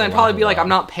sucks, and I'd probably be like, I'm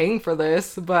not paying for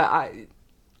this, but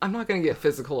I'm not going to get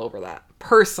physical over that,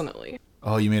 personally.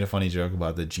 Oh, you made a funny joke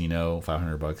about the Gino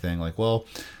 $500 thing. Like, well,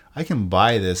 I can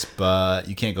buy this, but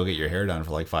you can't go get your hair done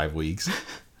for like 5 weeks.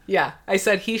 Yeah, I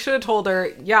said he should have told her,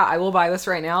 yeah, I will buy this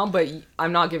right now, but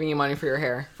I'm not giving you money for your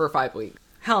hair for 5 weeks.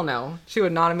 Hell no. She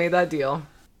would not have made that deal.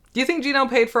 Do you think Gino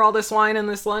paid for all this wine and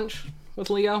this lunch with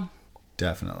Leo?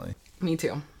 Definitely. Me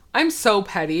too. I'm so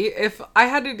petty. If I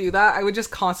had to do that, I would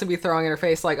just constantly be throwing in her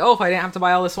face like, oh, if I didn't have to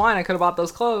buy all this wine, I could have bought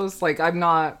those clothes. Like, I'm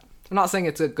not saying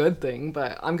it's a good thing,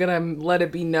 but I'm going to let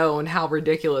it be known how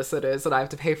ridiculous it is that I have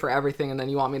to pay for everything and then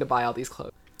you want me to buy all these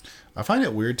clothes. I find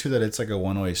it weird, too, that it's like a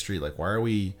one-way street. Like, why are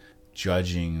we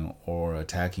judging or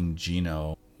attacking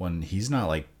Gino when he's not,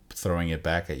 like, throwing it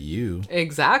back at you?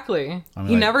 Exactly. I mean,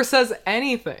 he never says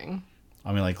anything.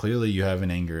 I mean, like, clearly you have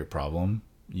an anger problem.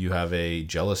 You have a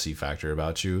jealousy factor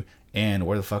about you. And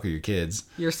where the fuck are your kids?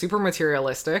 You're super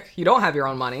materialistic. You don't have your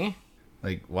own money.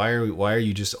 Like, why are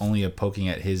you just only poking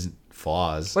at his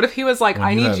flaws? What if he was like,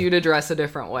 I need you to dress a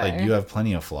different way? Like, you have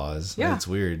plenty of flaws. Yeah. Like, it's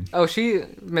weird. Oh,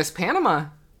 Miss Panama.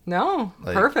 No.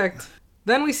 Like, perfect.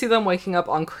 Then we see them waking up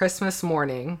on Christmas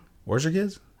morning. Where's your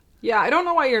kids? Yeah, I don't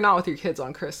know why you're not with your kids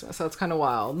on Christmas. That's kind of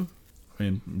wild. I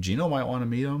mean, Gino might want to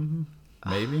meet them.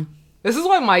 Maybe. This is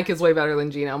why Mike is way better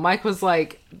than Gino. Mike was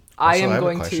like, I am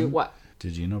going to... What?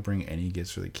 Did Gino bring any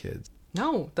gifts for the kids?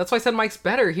 No. That's why I said Mike's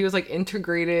better. He was like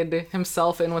integrated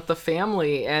himself in with the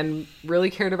family and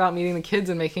really cared about meeting the kids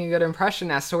and making a good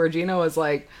impression, as to where Gino was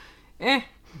like,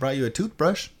 Brought you a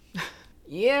toothbrush?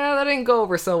 Yeah, that didn't go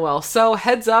over so well. So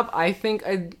heads up, I think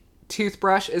a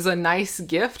toothbrush is a nice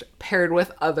gift paired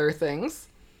with other things.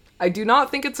 I do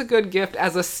not think it's a good gift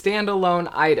as a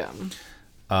standalone item.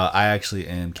 I actually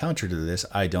am counter to this.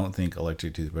 I don't think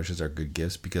electric toothbrushes are good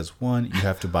gifts because, one, you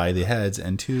have to buy the heads,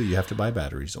 and two, you have to buy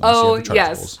batteries.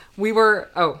 Yes.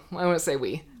 I wouldn't say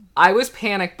we. I was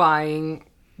panic buying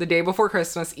the day before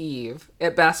Christmas Eve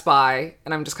at Best Buy,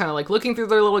 and I'm just kind of like looking through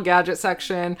their little gadget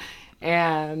section,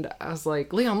 and I was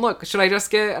like, Leon, look, should I just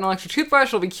get an electric toothbrush?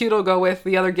 It'll be cute, it'll go with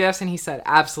the other gifts. And he said,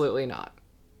 absolutely not.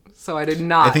 So I did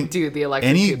not do the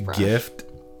electric toothbrush. Any gift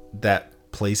that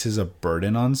places a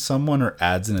burden on someone or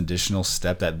adds an additional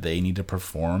step that they need to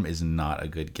perform is not a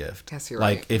good gift. Yes, you're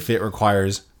right. Like if it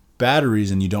requires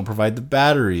batteries and you don't provide the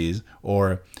batteries,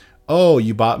 or, oh,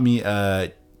 you bought me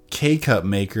a K-cup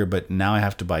maker, but now I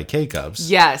have to buy K-cups.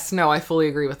 Yes, no, I fully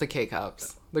agree with the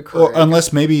K-cups. Or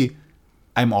unless maybe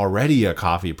I'm already a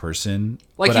coffee person.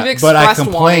 Like you've expressed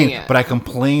wanting it. But I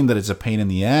complain that it's a pain in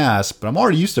the ass, but I'm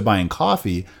already used to buying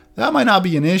coffee. That might not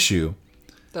be an issue.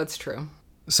 That's true.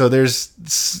 So there's,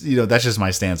 that's just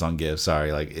my stance on gifts.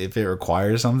 Sorry. Like if it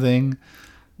requires something.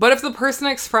 But if the person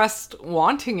expressed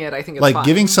wanting it, I think it's like fine.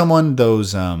 Giving someone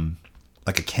those,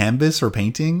 like a canvas for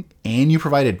painting and you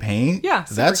provided paint. Yeah.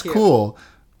 That's cute. Cool.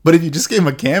 But if you just gave them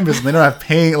a canvas and they don't have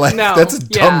paint, like that's a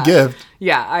dumb gift.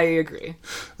 Yeah, I agree.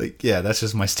 Like, yeah, that's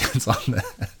just my stance on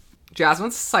that.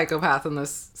 Jasmine's a psychopath in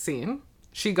this scene.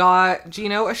 She got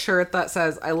Gino a shirt that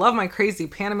says, I love my crazy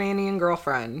Panamanian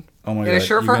girlfriend. Oh my God. And a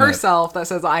shirt for herself that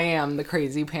says, I am the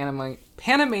crazy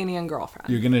Panamanian girlfriend.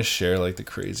 You're gonna share like the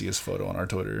craziest photo on our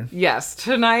Twitter. Yes,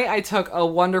 tonight I took a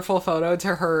wonderful photo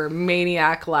to her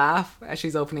maniac laugh as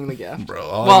she's opening the gift.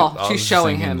 Bro, she's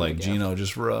showing him like, the Gino,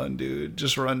 just run, dude,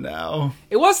 just run now.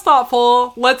 It was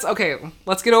thoughtful. Let's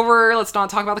get over. Let's not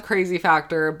talk about the crazy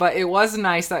factor. But it was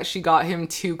nice that she got him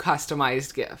 2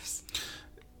 customized gifts.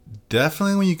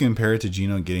 Definitely when you compare it to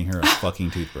Gino getting her a fucking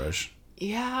toothbrush.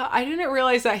 Yeah, I didn't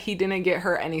realize that he didn't get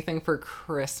her anything for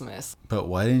Christmas. But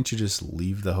why didn't you just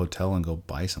leave the hotel and go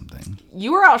buy something?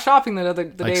 You were out shopping the day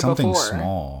before. Like something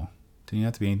small. Didn't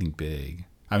have to be anything big.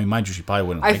 I mean, mind you, she probably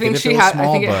wouldn't. I think it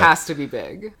it has to be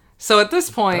big. So at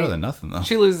this point, better than nothing though.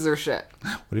 She loses her shit.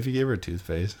 What if you gave her a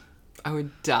toothpaste? I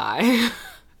would die.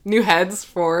 New heads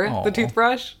for the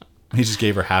toothbrush. He just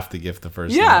gave her half the gift the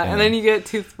first. Yeah, and then you get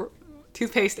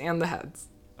toothpaste and the heads.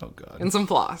 Oh god. And some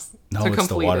floss. No, it's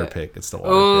the water pick. It's the water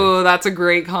pick. Oh, that's a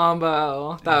great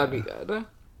combo. That would be good.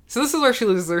 So this is where she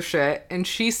loses her shit, and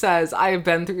she says, I have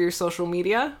been through your social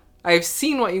media. I have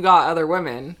seen what you got other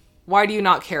women. Why do you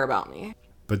not care about me?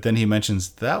 But then he mentions,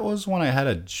 that was when I had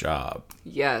a job.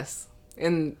 Yes.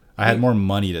 And I had more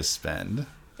money to spend.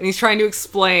 And he's trying to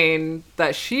explain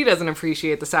that she doesn't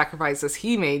appreciate the sacrifices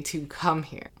he made to come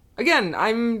here. Again,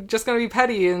 I'm just going to be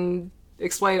petty and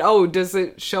explain, does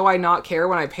it show I not care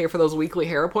when I pay for those weekly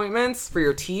hair appointments, for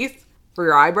your teeth, for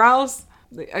your eyebrows?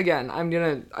 Again,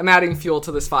 I'm adding fuel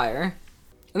to this fire.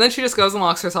 And then she just goes and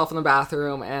locks herself in the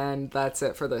bathroom, and that's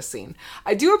it for this scene.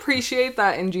 I do appreciate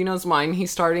that in Gino's mind,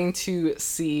 he's starting to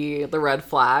see the red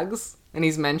flags, and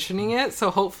he's mentioning it,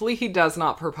 so hopefully he does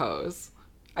not propose.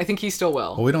 I think he still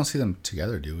will. Well, we don't see them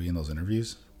together, do we, in those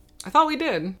interviews? I thought we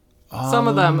did. Some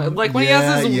of them. Like when he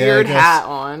has his weird hat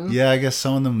on. Yeah, I guess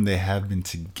some of them, they have been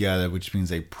together, which means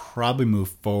they probably move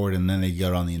forward and then they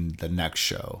get on the next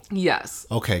show. Yes.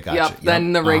 Okay, gotcha. Yep,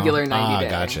 then the regular 90 day.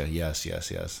 Gotcha.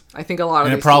 Yes. I think a lot of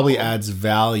And it probably adds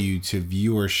value to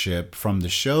viewership from the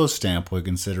show standpoint,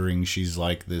 considering she's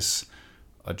like this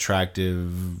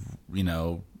attractive,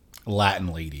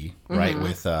 Latin lady, right?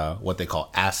 With what they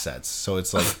call assets. So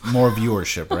it's like more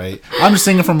viewership, right? I'm just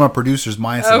thinking from a producer's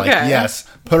mindset, like, yes,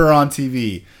 put her on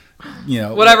TV,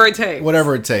 whatever it takes.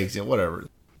 Whatever it takes, whatever.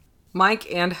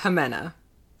 Mike and Jimena.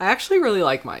 I actually really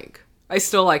like Mike. I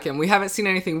still like him. We haven't seen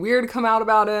anything weird come out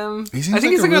about him. I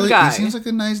think he's a good guy. He seems like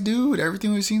a nice dude.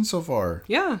 Everything we've seen so far.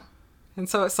 Yeah. And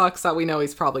so it sucks that we know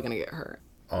he's probably going to get hurt.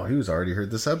 Oh, he was already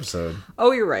hurt this episode.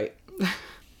 Oh, you're right.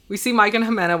 We see Mike and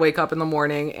Jimena wake up in the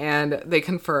morning, and they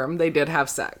confirm they did have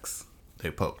sex. They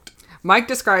poked. Mike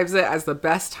describes it as the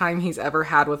best time he's ever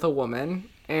had with a woman,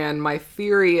 and my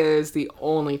theory is the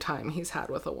only time he's had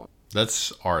with a woman.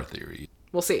 That's our theory.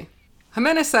 We'll see.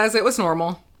 Jimena says it was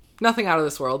normal. Nothing out of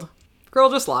this world. Girl,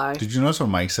 just lie. Did you notice what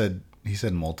Mike said? He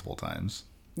said multiple times.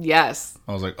 Yes.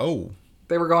 I was like, oh.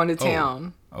 They were going to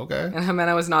town. Okay. And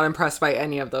Jimena was not impressed by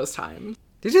any of those times.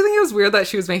 Did you think it was weird that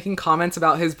she was making comments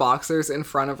about his boxers in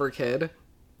front of her kid?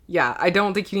 Yeah, I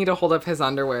don't think you need to hold up his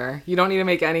underwear. You don't need to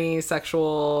make any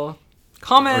sexual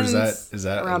comments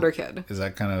around her kid. Is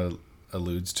that kind of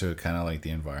alludes to kind of like the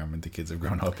environment the kids have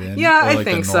grown up in? Yeah, or like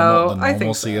I think so. The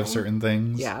normalcy of certain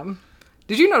things? Yeah.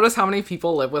 Did you notice how many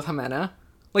people live with Jimena?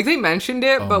 Like, they mentioned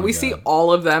it, but we see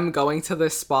all of them going to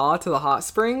this spa, to the hot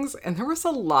springs, and there was a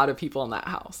lot of people in that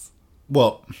house.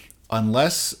 Well,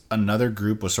 unless another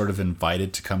group was sort of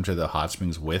invited to come to the hot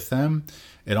springs with them,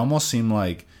 it almost seemed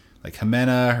like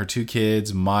Jimena, her 2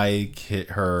 kids, Mike,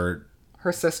 her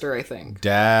sister, I think,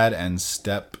 dad and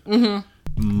step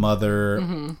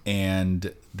mother,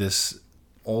 and this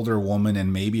older woman,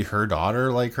 and maybe her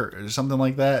daughter, like her, or something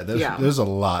like that. There's a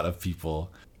lot of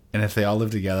people, and if they all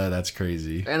live together, that's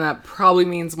crazy. And that probably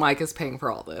means Mike is paying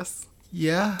for all this.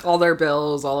 Yeah. All their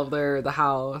bills, all of the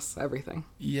house, everything.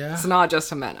 Yeah. It's not just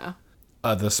Jimena.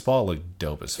 The spa looked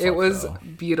dope as fuck. It was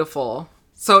beautiful.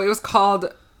 So it was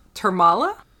called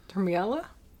Termala?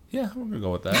 Yeah, we're going to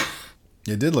go with that.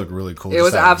 It did look really cool. It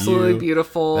was absolutely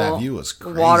beautiful. That view was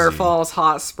crazy. Waterfalls,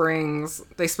 hot springs.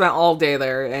 They spent all day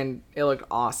there, and it looked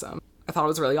awesome. I thought it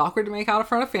was really awkward to make out in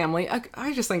front of family.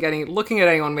 I just think looking at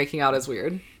anyone making out is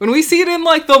weird. When we see it in,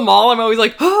 the mall, I'm always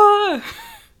like, ah!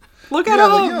 Look at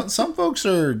them. Some folks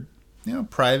are,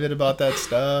 private about that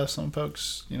stuff. Some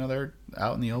folks, they're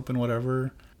out in the open,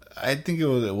 whatever. I think it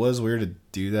was weird to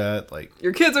do that. Like,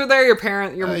 your kids are there, your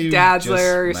dad's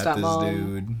there, your stepmom. This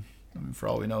dude. I mean, for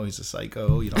all we know, he's a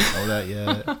psycho. You don't know that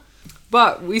yet.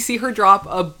 But we see her drop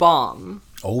a bomb.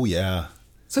 Oh yeah.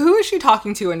 So who is she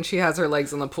talking to when she has her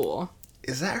legs in the pool?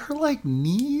 Is that her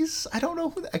niece? I don't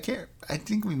know. I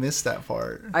think we missed that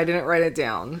part. I didn't write it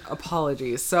down.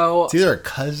 Apologies. So it's either a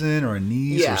cousin or a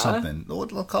niece or something. We'll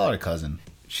call her a cousin.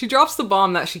 She drops the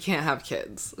bomb that she can't have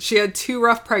kids. She had 2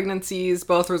 rough pregnancies,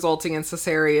 both resulting in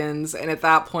cesareans, and at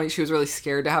that point she was really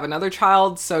scared to have another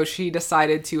child, so she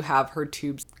decided to have her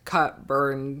tubes cut,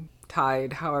 burned,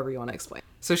 tied, however you want to explain.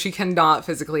 So she cannot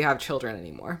physically have children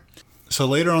anymore. So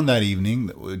later on that evening,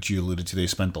 which you alluded to, they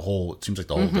spent it seems like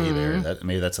the whole day there.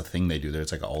 Maybe that's a thing they do there.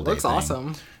 It's like an all-day thing. Looks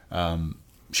awesome.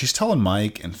 She's telling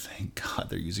Mike, and thank God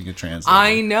they're using a translator.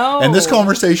 I know. And this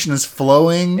conversation is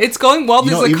flowing. It's going well.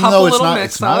 There's a couple little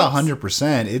mix-ups. It's not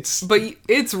 100%. But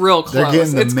it's real close. They're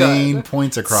getting the main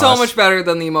points across. So much better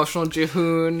than the emotional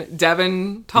Jihoon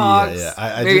Devin talks.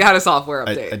 Yeah. Maybe it had a software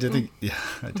update. I did think. Yeah,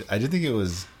 I did think it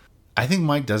was. I think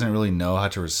Mike doesn't really know how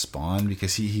to respond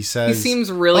because he says he seems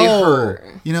really hurt.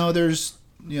 There's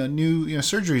new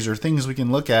surgeries or things we can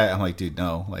look at. I'm like, dude,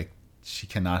 no, like she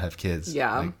cannot have kids.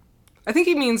 Yeah. Like, I think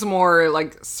he means more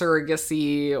like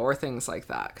surrogacy or things like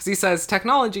that. Because he says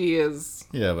technology is...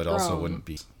 Yeah, but also wouldn't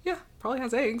be... Yeah, probably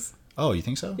has eggs. Oh, you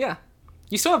think so? Yeah.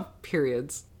 You still have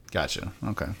periods. Gotcha.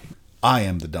 Okay. I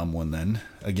am the dumb one then.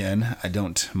 Again, I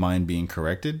don't mind being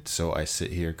corrected, so I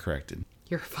sit here corrected.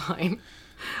 You're fine.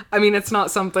 I mean, it's not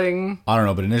something... I don't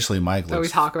know, but initially Mike looks...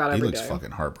 we talk about every day.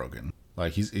 Fucking heartbroken.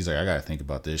 Like, he's like, I gotta think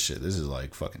about this shit. This is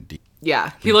like fucking deep.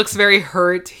 Yeah, he looks very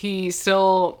hurt. He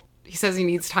says he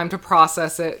needs time to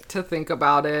process it, to think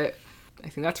about it. I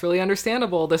think that's really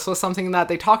understandable. This was something that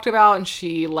they talked about, and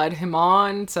she led him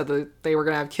on, said that they were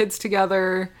going to have kids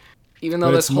together, even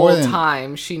though this whole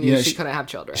time she knew she couldn't have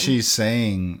children. She's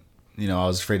saying, I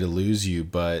was afraid to lose you,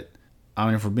 but I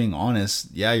mean, if we're being honest,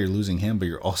 yeah, you're losing him, but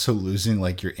you're also losing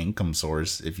like your income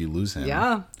source if you lose him.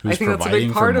 Yeah, who's I think that's a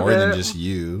big part for more of it. than just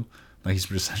you. Like,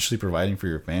 he's essentially providing for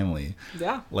your family.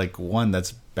 Yeah. Like, one,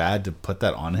 that's bad to put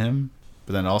that on him.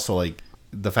 But then also, like,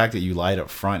 the fact that you lied up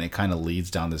front, it kind of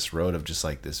leads down this road of just,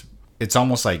 like, this... It's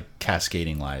almost like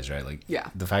cascading lies, right? Like, yeah.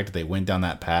 The fact that they went down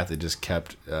that path, it just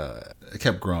kept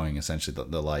growing, essentially.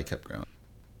 The lie kept growing.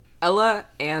 Ella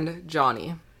and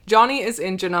Johnny. Johnny is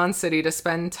in Jinan City to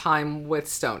spend time with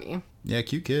Stony. Yeah,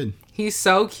 cute kid. He's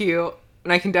so cute,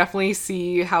 and I can definitely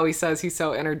see how he says he's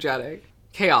so energetic.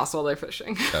 Chaos while they're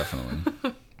fishing.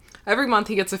 Definitely. Every month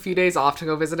he gets a few days off to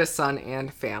go visit his son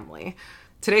and family.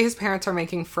 Today his parents are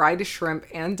making fried shrimp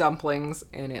and dumplings,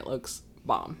 and it looks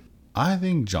bomb. I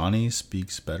think Johnny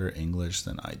speaks better English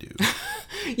than I do.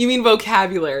 You mean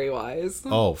vocabulary-wise?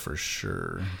 Oh, for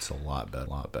sure. It's a lot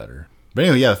better. But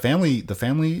anyway, yeah, the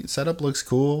family setup looks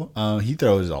cool. He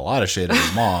throws a lot of shit at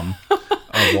his mom.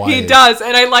 He does,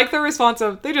 and I like the response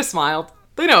of, they just smiled.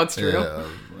 They know it's true.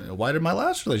 Why did my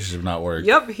last relationship not work?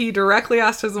 Yep, he directly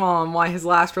asked his mom why his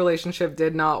last relationship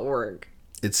did not work.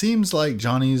 It seems like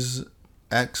Johnny's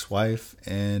ex-wife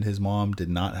and his mom did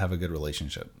not have a good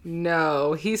relationship.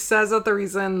 No, he says that the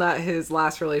reason that his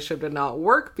last relationship did not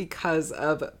work because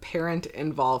of parent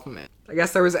involvement. I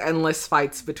guess there was endless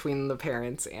fights between the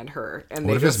parents and her, and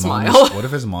they just smiled. What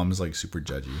if his mom is like super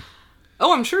judgy?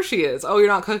 Oh, I'm sure she is. Oh, you're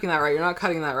not cooking that right. You're not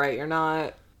cutting that right. You're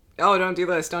not... Oh, don't do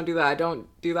this. Don't do that. Don't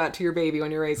do that to your baby when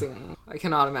you're raising him. I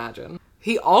cannot imagine.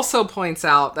 He also points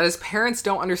out that his parents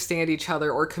don't understand each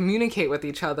other or communicate with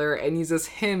each other and uses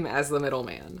him as the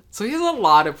middleman. So he has a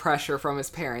lot of pressure from his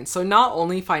parents. So not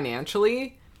only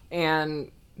financially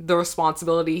and the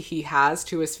responsibility he has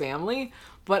to his family,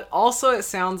 but also it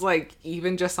sounds like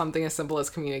even just something as simple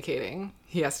as communicating.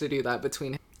 He has to do that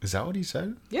between him. Is that what he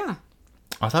said? Yeah.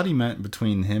 I thought he meant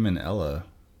between him and Ella.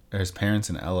 Or his parents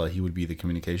and Ella, he would be the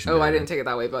communication guy. I didn't take it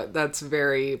that way, but that's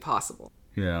very possible.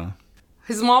 Yeah.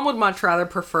 His mom would much rather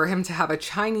prefer him to have a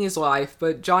Chinese wife,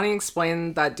 but Johnny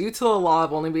explained that due to the law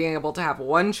of only being able to have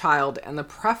one child and the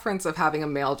preference of having a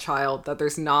male child, that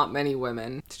there's not many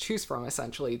women to choose from,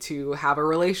 essentially, to have a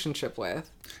relationship with.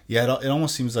 Yeah, it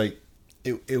almost seems like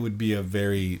it would be a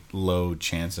very low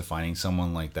chance of finding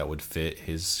someone like that would fit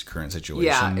his current situation.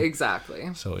 Yeah, exactly.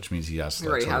 So, which means he has to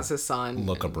already has his son.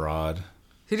 Look abroad.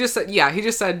 He just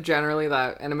said generally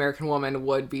that an American woman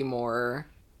would be more...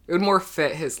 It would more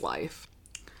fit his life.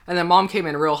 And then mom came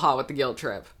in real hot with the guilt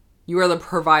trip. You are the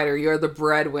provider. You are the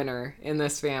breadwinner in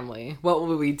this family. What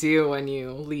will we do when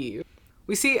you leave?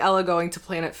 We see Ella going to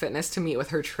Planet Fitness to meet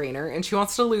with her trainer, and she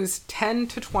wants to lose 10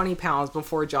 to 20 pounds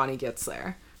before Johnny gets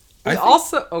there. Go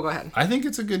ahead. I think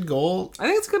it's a good goal. I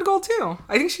think it's a good goal, too.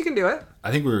 I think she can do it.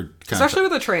 I think especially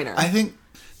with a trainer. I think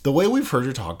the way we've heard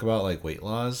her talk about, like, weight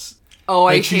loss... Oh,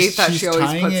 I hate that she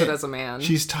always puts it as a man.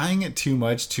 She's tying it too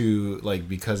much to, like,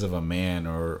 because of a man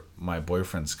or my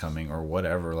boyfriend's coming or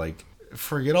whatever. Like,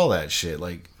 forget all that shit.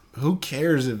 Like, who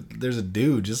cares if there's a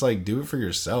dude? Just, like, do it for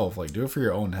yourself. Like, do it for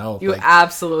your own health. You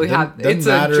absolutely have. It's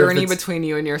a journey between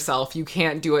you and yourself. You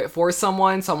can't do it for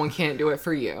someone. Someone can't do it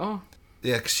for you.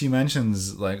 Yeah, 'cause she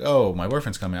mentions like, "Oh, my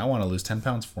boyfriend's coming. I want to lose 10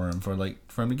 pounds for him for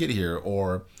him to get here."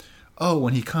 Or, "Oh,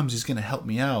 when he comes, he's gonna help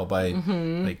me out by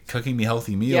like cooking me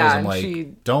healthy meals." Yeah, I'm and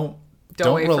like, don't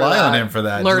wait rely for on that. him for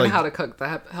that. Learn Like, how to cook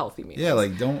the healthy meals. yeah,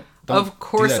 like don't of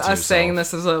course, do that to us saying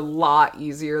yourself. this is a lot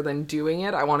easier than doing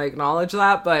it. I want to acknowledge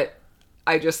that, but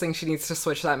I just think she needs to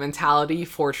switch that mentality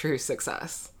for true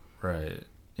success. Right.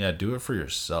 Yeah, do it for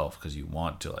yourself because you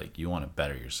want to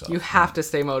better yourself. You have to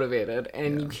stay motivated,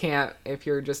 and you can't if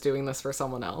you're just doing this for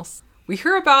someone else. We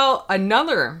hear about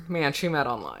another man she met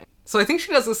online. So I think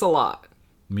she does this a lot.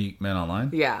 Meet men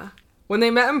online? Yeah. When they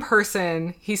met in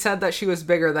person, he said that she was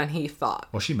bigger than he thought.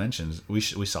 Well, she mentions we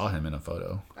saw him in a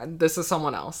photo. This is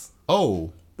someone else.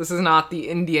 Oh. This is not the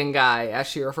Indian guy, as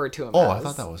she referred to him Oh, as. I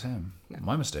thought that was him. No.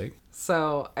 My mistake.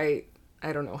 So I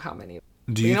don't know how many.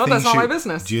 Do you know, think that's not my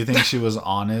business. Do you think she was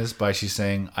honest by she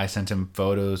saying I sent him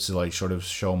photos to like sort of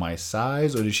show my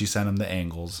size, or did she send him the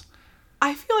angles?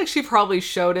 I feel like she probably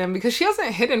showed him because she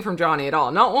hasn't hidden from Johnny at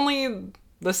all. Not only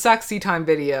the sexy time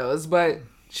videos, but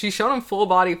she showed him full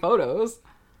body photos.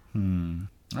 All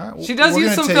right, She does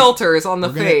use some filters on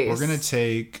the face. We're gonna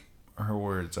take her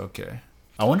words. Okay.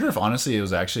 I wonder if honestly it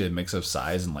was actually a mix of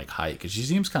size and like height because she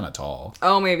seems kind of tall.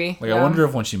 Oh, maybe. Like I wonder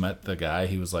if when she met the guy,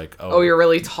 he was like, "Oh, you're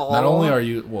really tall." Not only are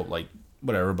you like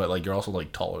whatever, but like you're also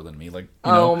like taller than me. Like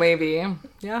you know? Maybe.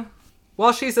 Yeah.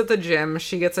 While she's at the gym,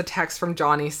 she gets a text from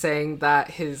Johnny saying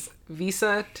that his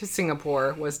visa to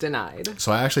Singapore was denied.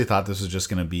 So I actually thought this was just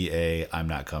gonna be I'm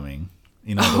not coming.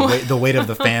 You know, the weight of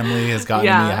the family has gotten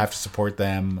Yeah. me. I have to support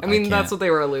them. I mean, that's what they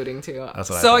were alluding to.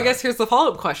 That's what I so I thought. guess here's the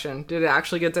follow-up question. Did it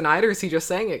actually get denied, or is he just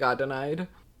saying it got denied?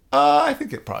 I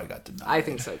think it probably got denied. I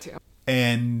think so, too.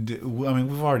 And, I mean,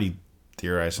 we've already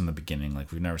theorized from the beginning.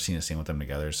 Like, we've never seen a scene with them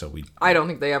together, so I don't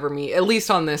think they ever meet, at least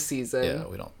on this season. Yeah,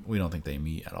 we don't think they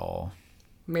meet at all.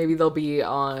 Maybe they'll be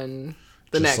on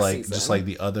the next season. Just like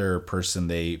the other person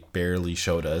they barely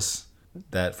showed us.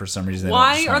 That for some reason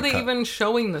Why are they even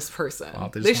showing this person?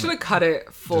 Well, they should have cut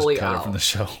it fully cut out it from the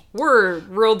show. We're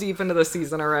real deep into the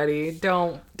season already.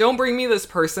 Don't bring me this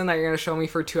person that you're going to show me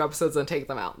for 2 episodes and take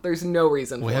them out. There's no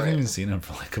reason for it. We haven't even seen him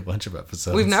for like a bunch of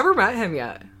episodes. We've never met him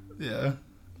yet. Yeah.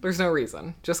 There's no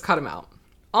reason. Just cut him out.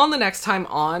 On the next time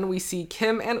on, we see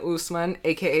Kim and Usman,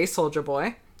 aka Soulja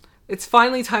Boy. It's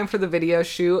finally time for the video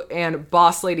shoot, and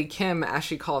Boss Lady Kim, as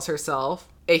she calls herself,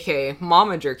 aka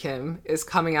Momager Kim, is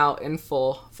coming out in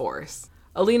full force.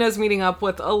 Alina's meeting up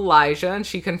with Elijah, and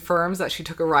she confirms that she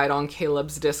took a ride on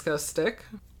Caleb's disco stick.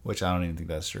 Which I don't even think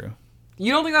that's true.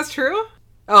 You don't think that's true?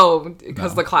 Oh,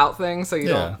 because the clout thing, so you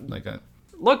don't... Like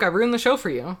Look, I ruined the show for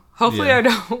you. Hopefully Yeah. I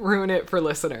don't ruin it for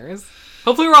listeners.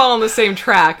 Hopefully we're all on the same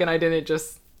track, and I didn't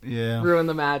just ruin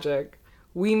the magic.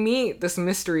 We meet this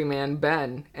mystery man,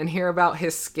 Ben, and hear about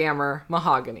his scammer,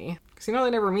 Mahogany. Because they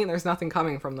never meet and there's nothing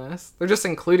coming from this. They're just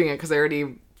including it because they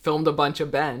already filmed a bunch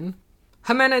of Ben.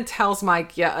 Jimena tells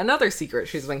Mike yet another secret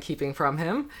she's been keeping from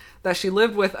him, that she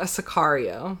lived with a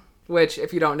Sicario, which,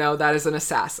 if you don't know, that is an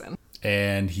assassin.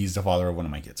 And he's the father of one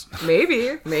of my kids.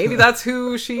 Maybe that's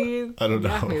who she... I don't know.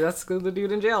 Yeah, maybe that's the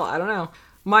dude in jail. I don't know.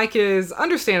 Mike is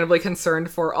understandably concerned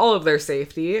for all of their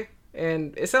safety,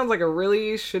 and it sounds like a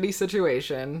really shitty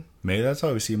situation. Maybe that's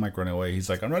how we see Mike run away. He's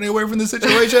like, I'm running away from this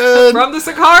situation. From the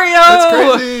Sicario!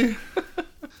 That's crazy.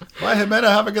 Bye, Jimena.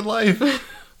 Have a good life.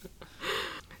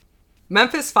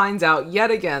 Memphis finds out yet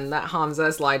again that Hamza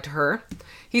has lied to her.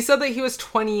 He said that he was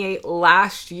 28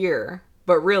 last year,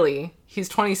 but really, he's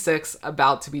 26,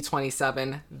 about to be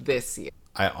 27 this year.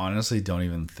 I honestly don't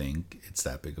even think it's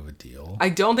that big of a deal. I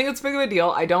don't think it's big of a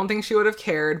deal. I don't think she would have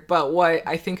cared, but what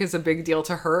I think is a big deal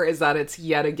to her is that it's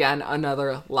yet again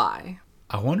another lie.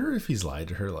 I wonder if he's lied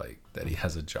to her, like, that he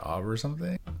has a job or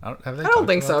something. I don't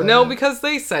think so. No, because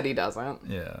they said he doesn't.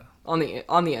 Yeah. On the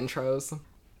intros.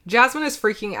 Jasmine is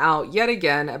freaking out yet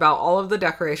again about all of the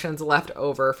decorations left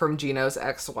over from Gino's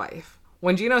ex-wife.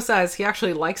 When Gino says he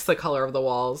actually likes the color of the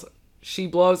walls, she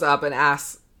blows up and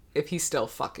asks if he's still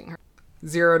fucking her.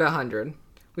 0 to 100.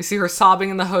 We see her sobbing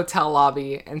in the hotel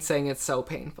lobby and saying it's so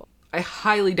painful. I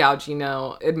highly doubt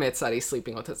Gino admits that he's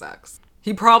sleeping with his ex.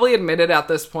 He probably admitted at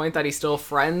this point that he's still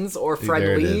friends or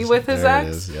friendly with his ex. It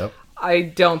is. Yep. I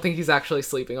don't think he's actually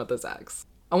sleeping with his ex.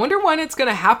 I wonder when it's going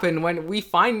to happen when we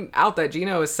find out that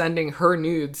Gino is sending her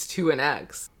nudes to an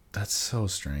ex. That's so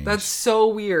strange. That's so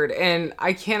weird, and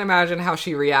I can't imagine how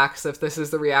she reacts if this is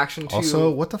the reaction to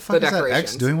also, what the fuck is that ex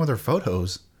decorations. doing with her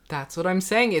photos? That's what I'm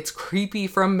saying. It's creepy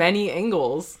from many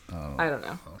angles. I don't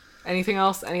know. Anything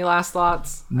else? Any last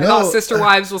thoughts? No. I thought Sister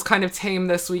Wives was kind of tame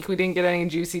this week. We didn't get any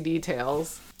juicy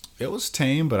details. It was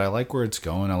tame, but I like where it's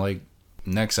going. I like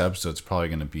next episode's probably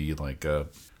going to be like a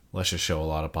let's just show a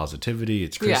lot of positivity.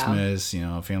 It's Christmas,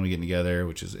 family getting together,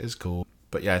 which is cool.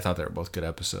 But yeah, I thought they were both good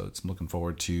episodes. I'm looking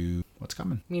forward to what's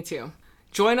coming. Me too.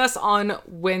 Join us on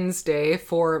Wednesday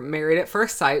for Married at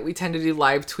First Sight. We tend to do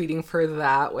live tweeting for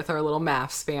that with our little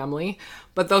MAFS family.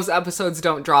 But those episodes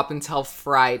don't drop until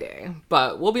Friday.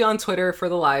 But we'll be on Twitter for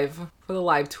the live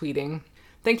tweeting.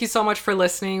 Thank you so much for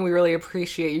listening. We really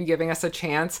appreciate you giving us a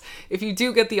chance. If you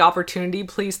do get the opportunity,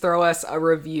 please throw us a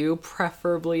review,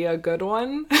 preferably a good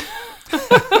one.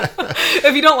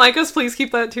 If you don't like us, please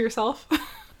keep that to yourself.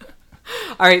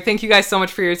 All right. Thank you guys so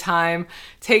much for your time.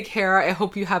 Take care. I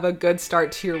hope you have a good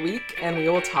start to your week, and we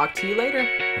will talk to you later.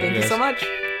 Thank you so much.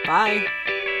 Bye.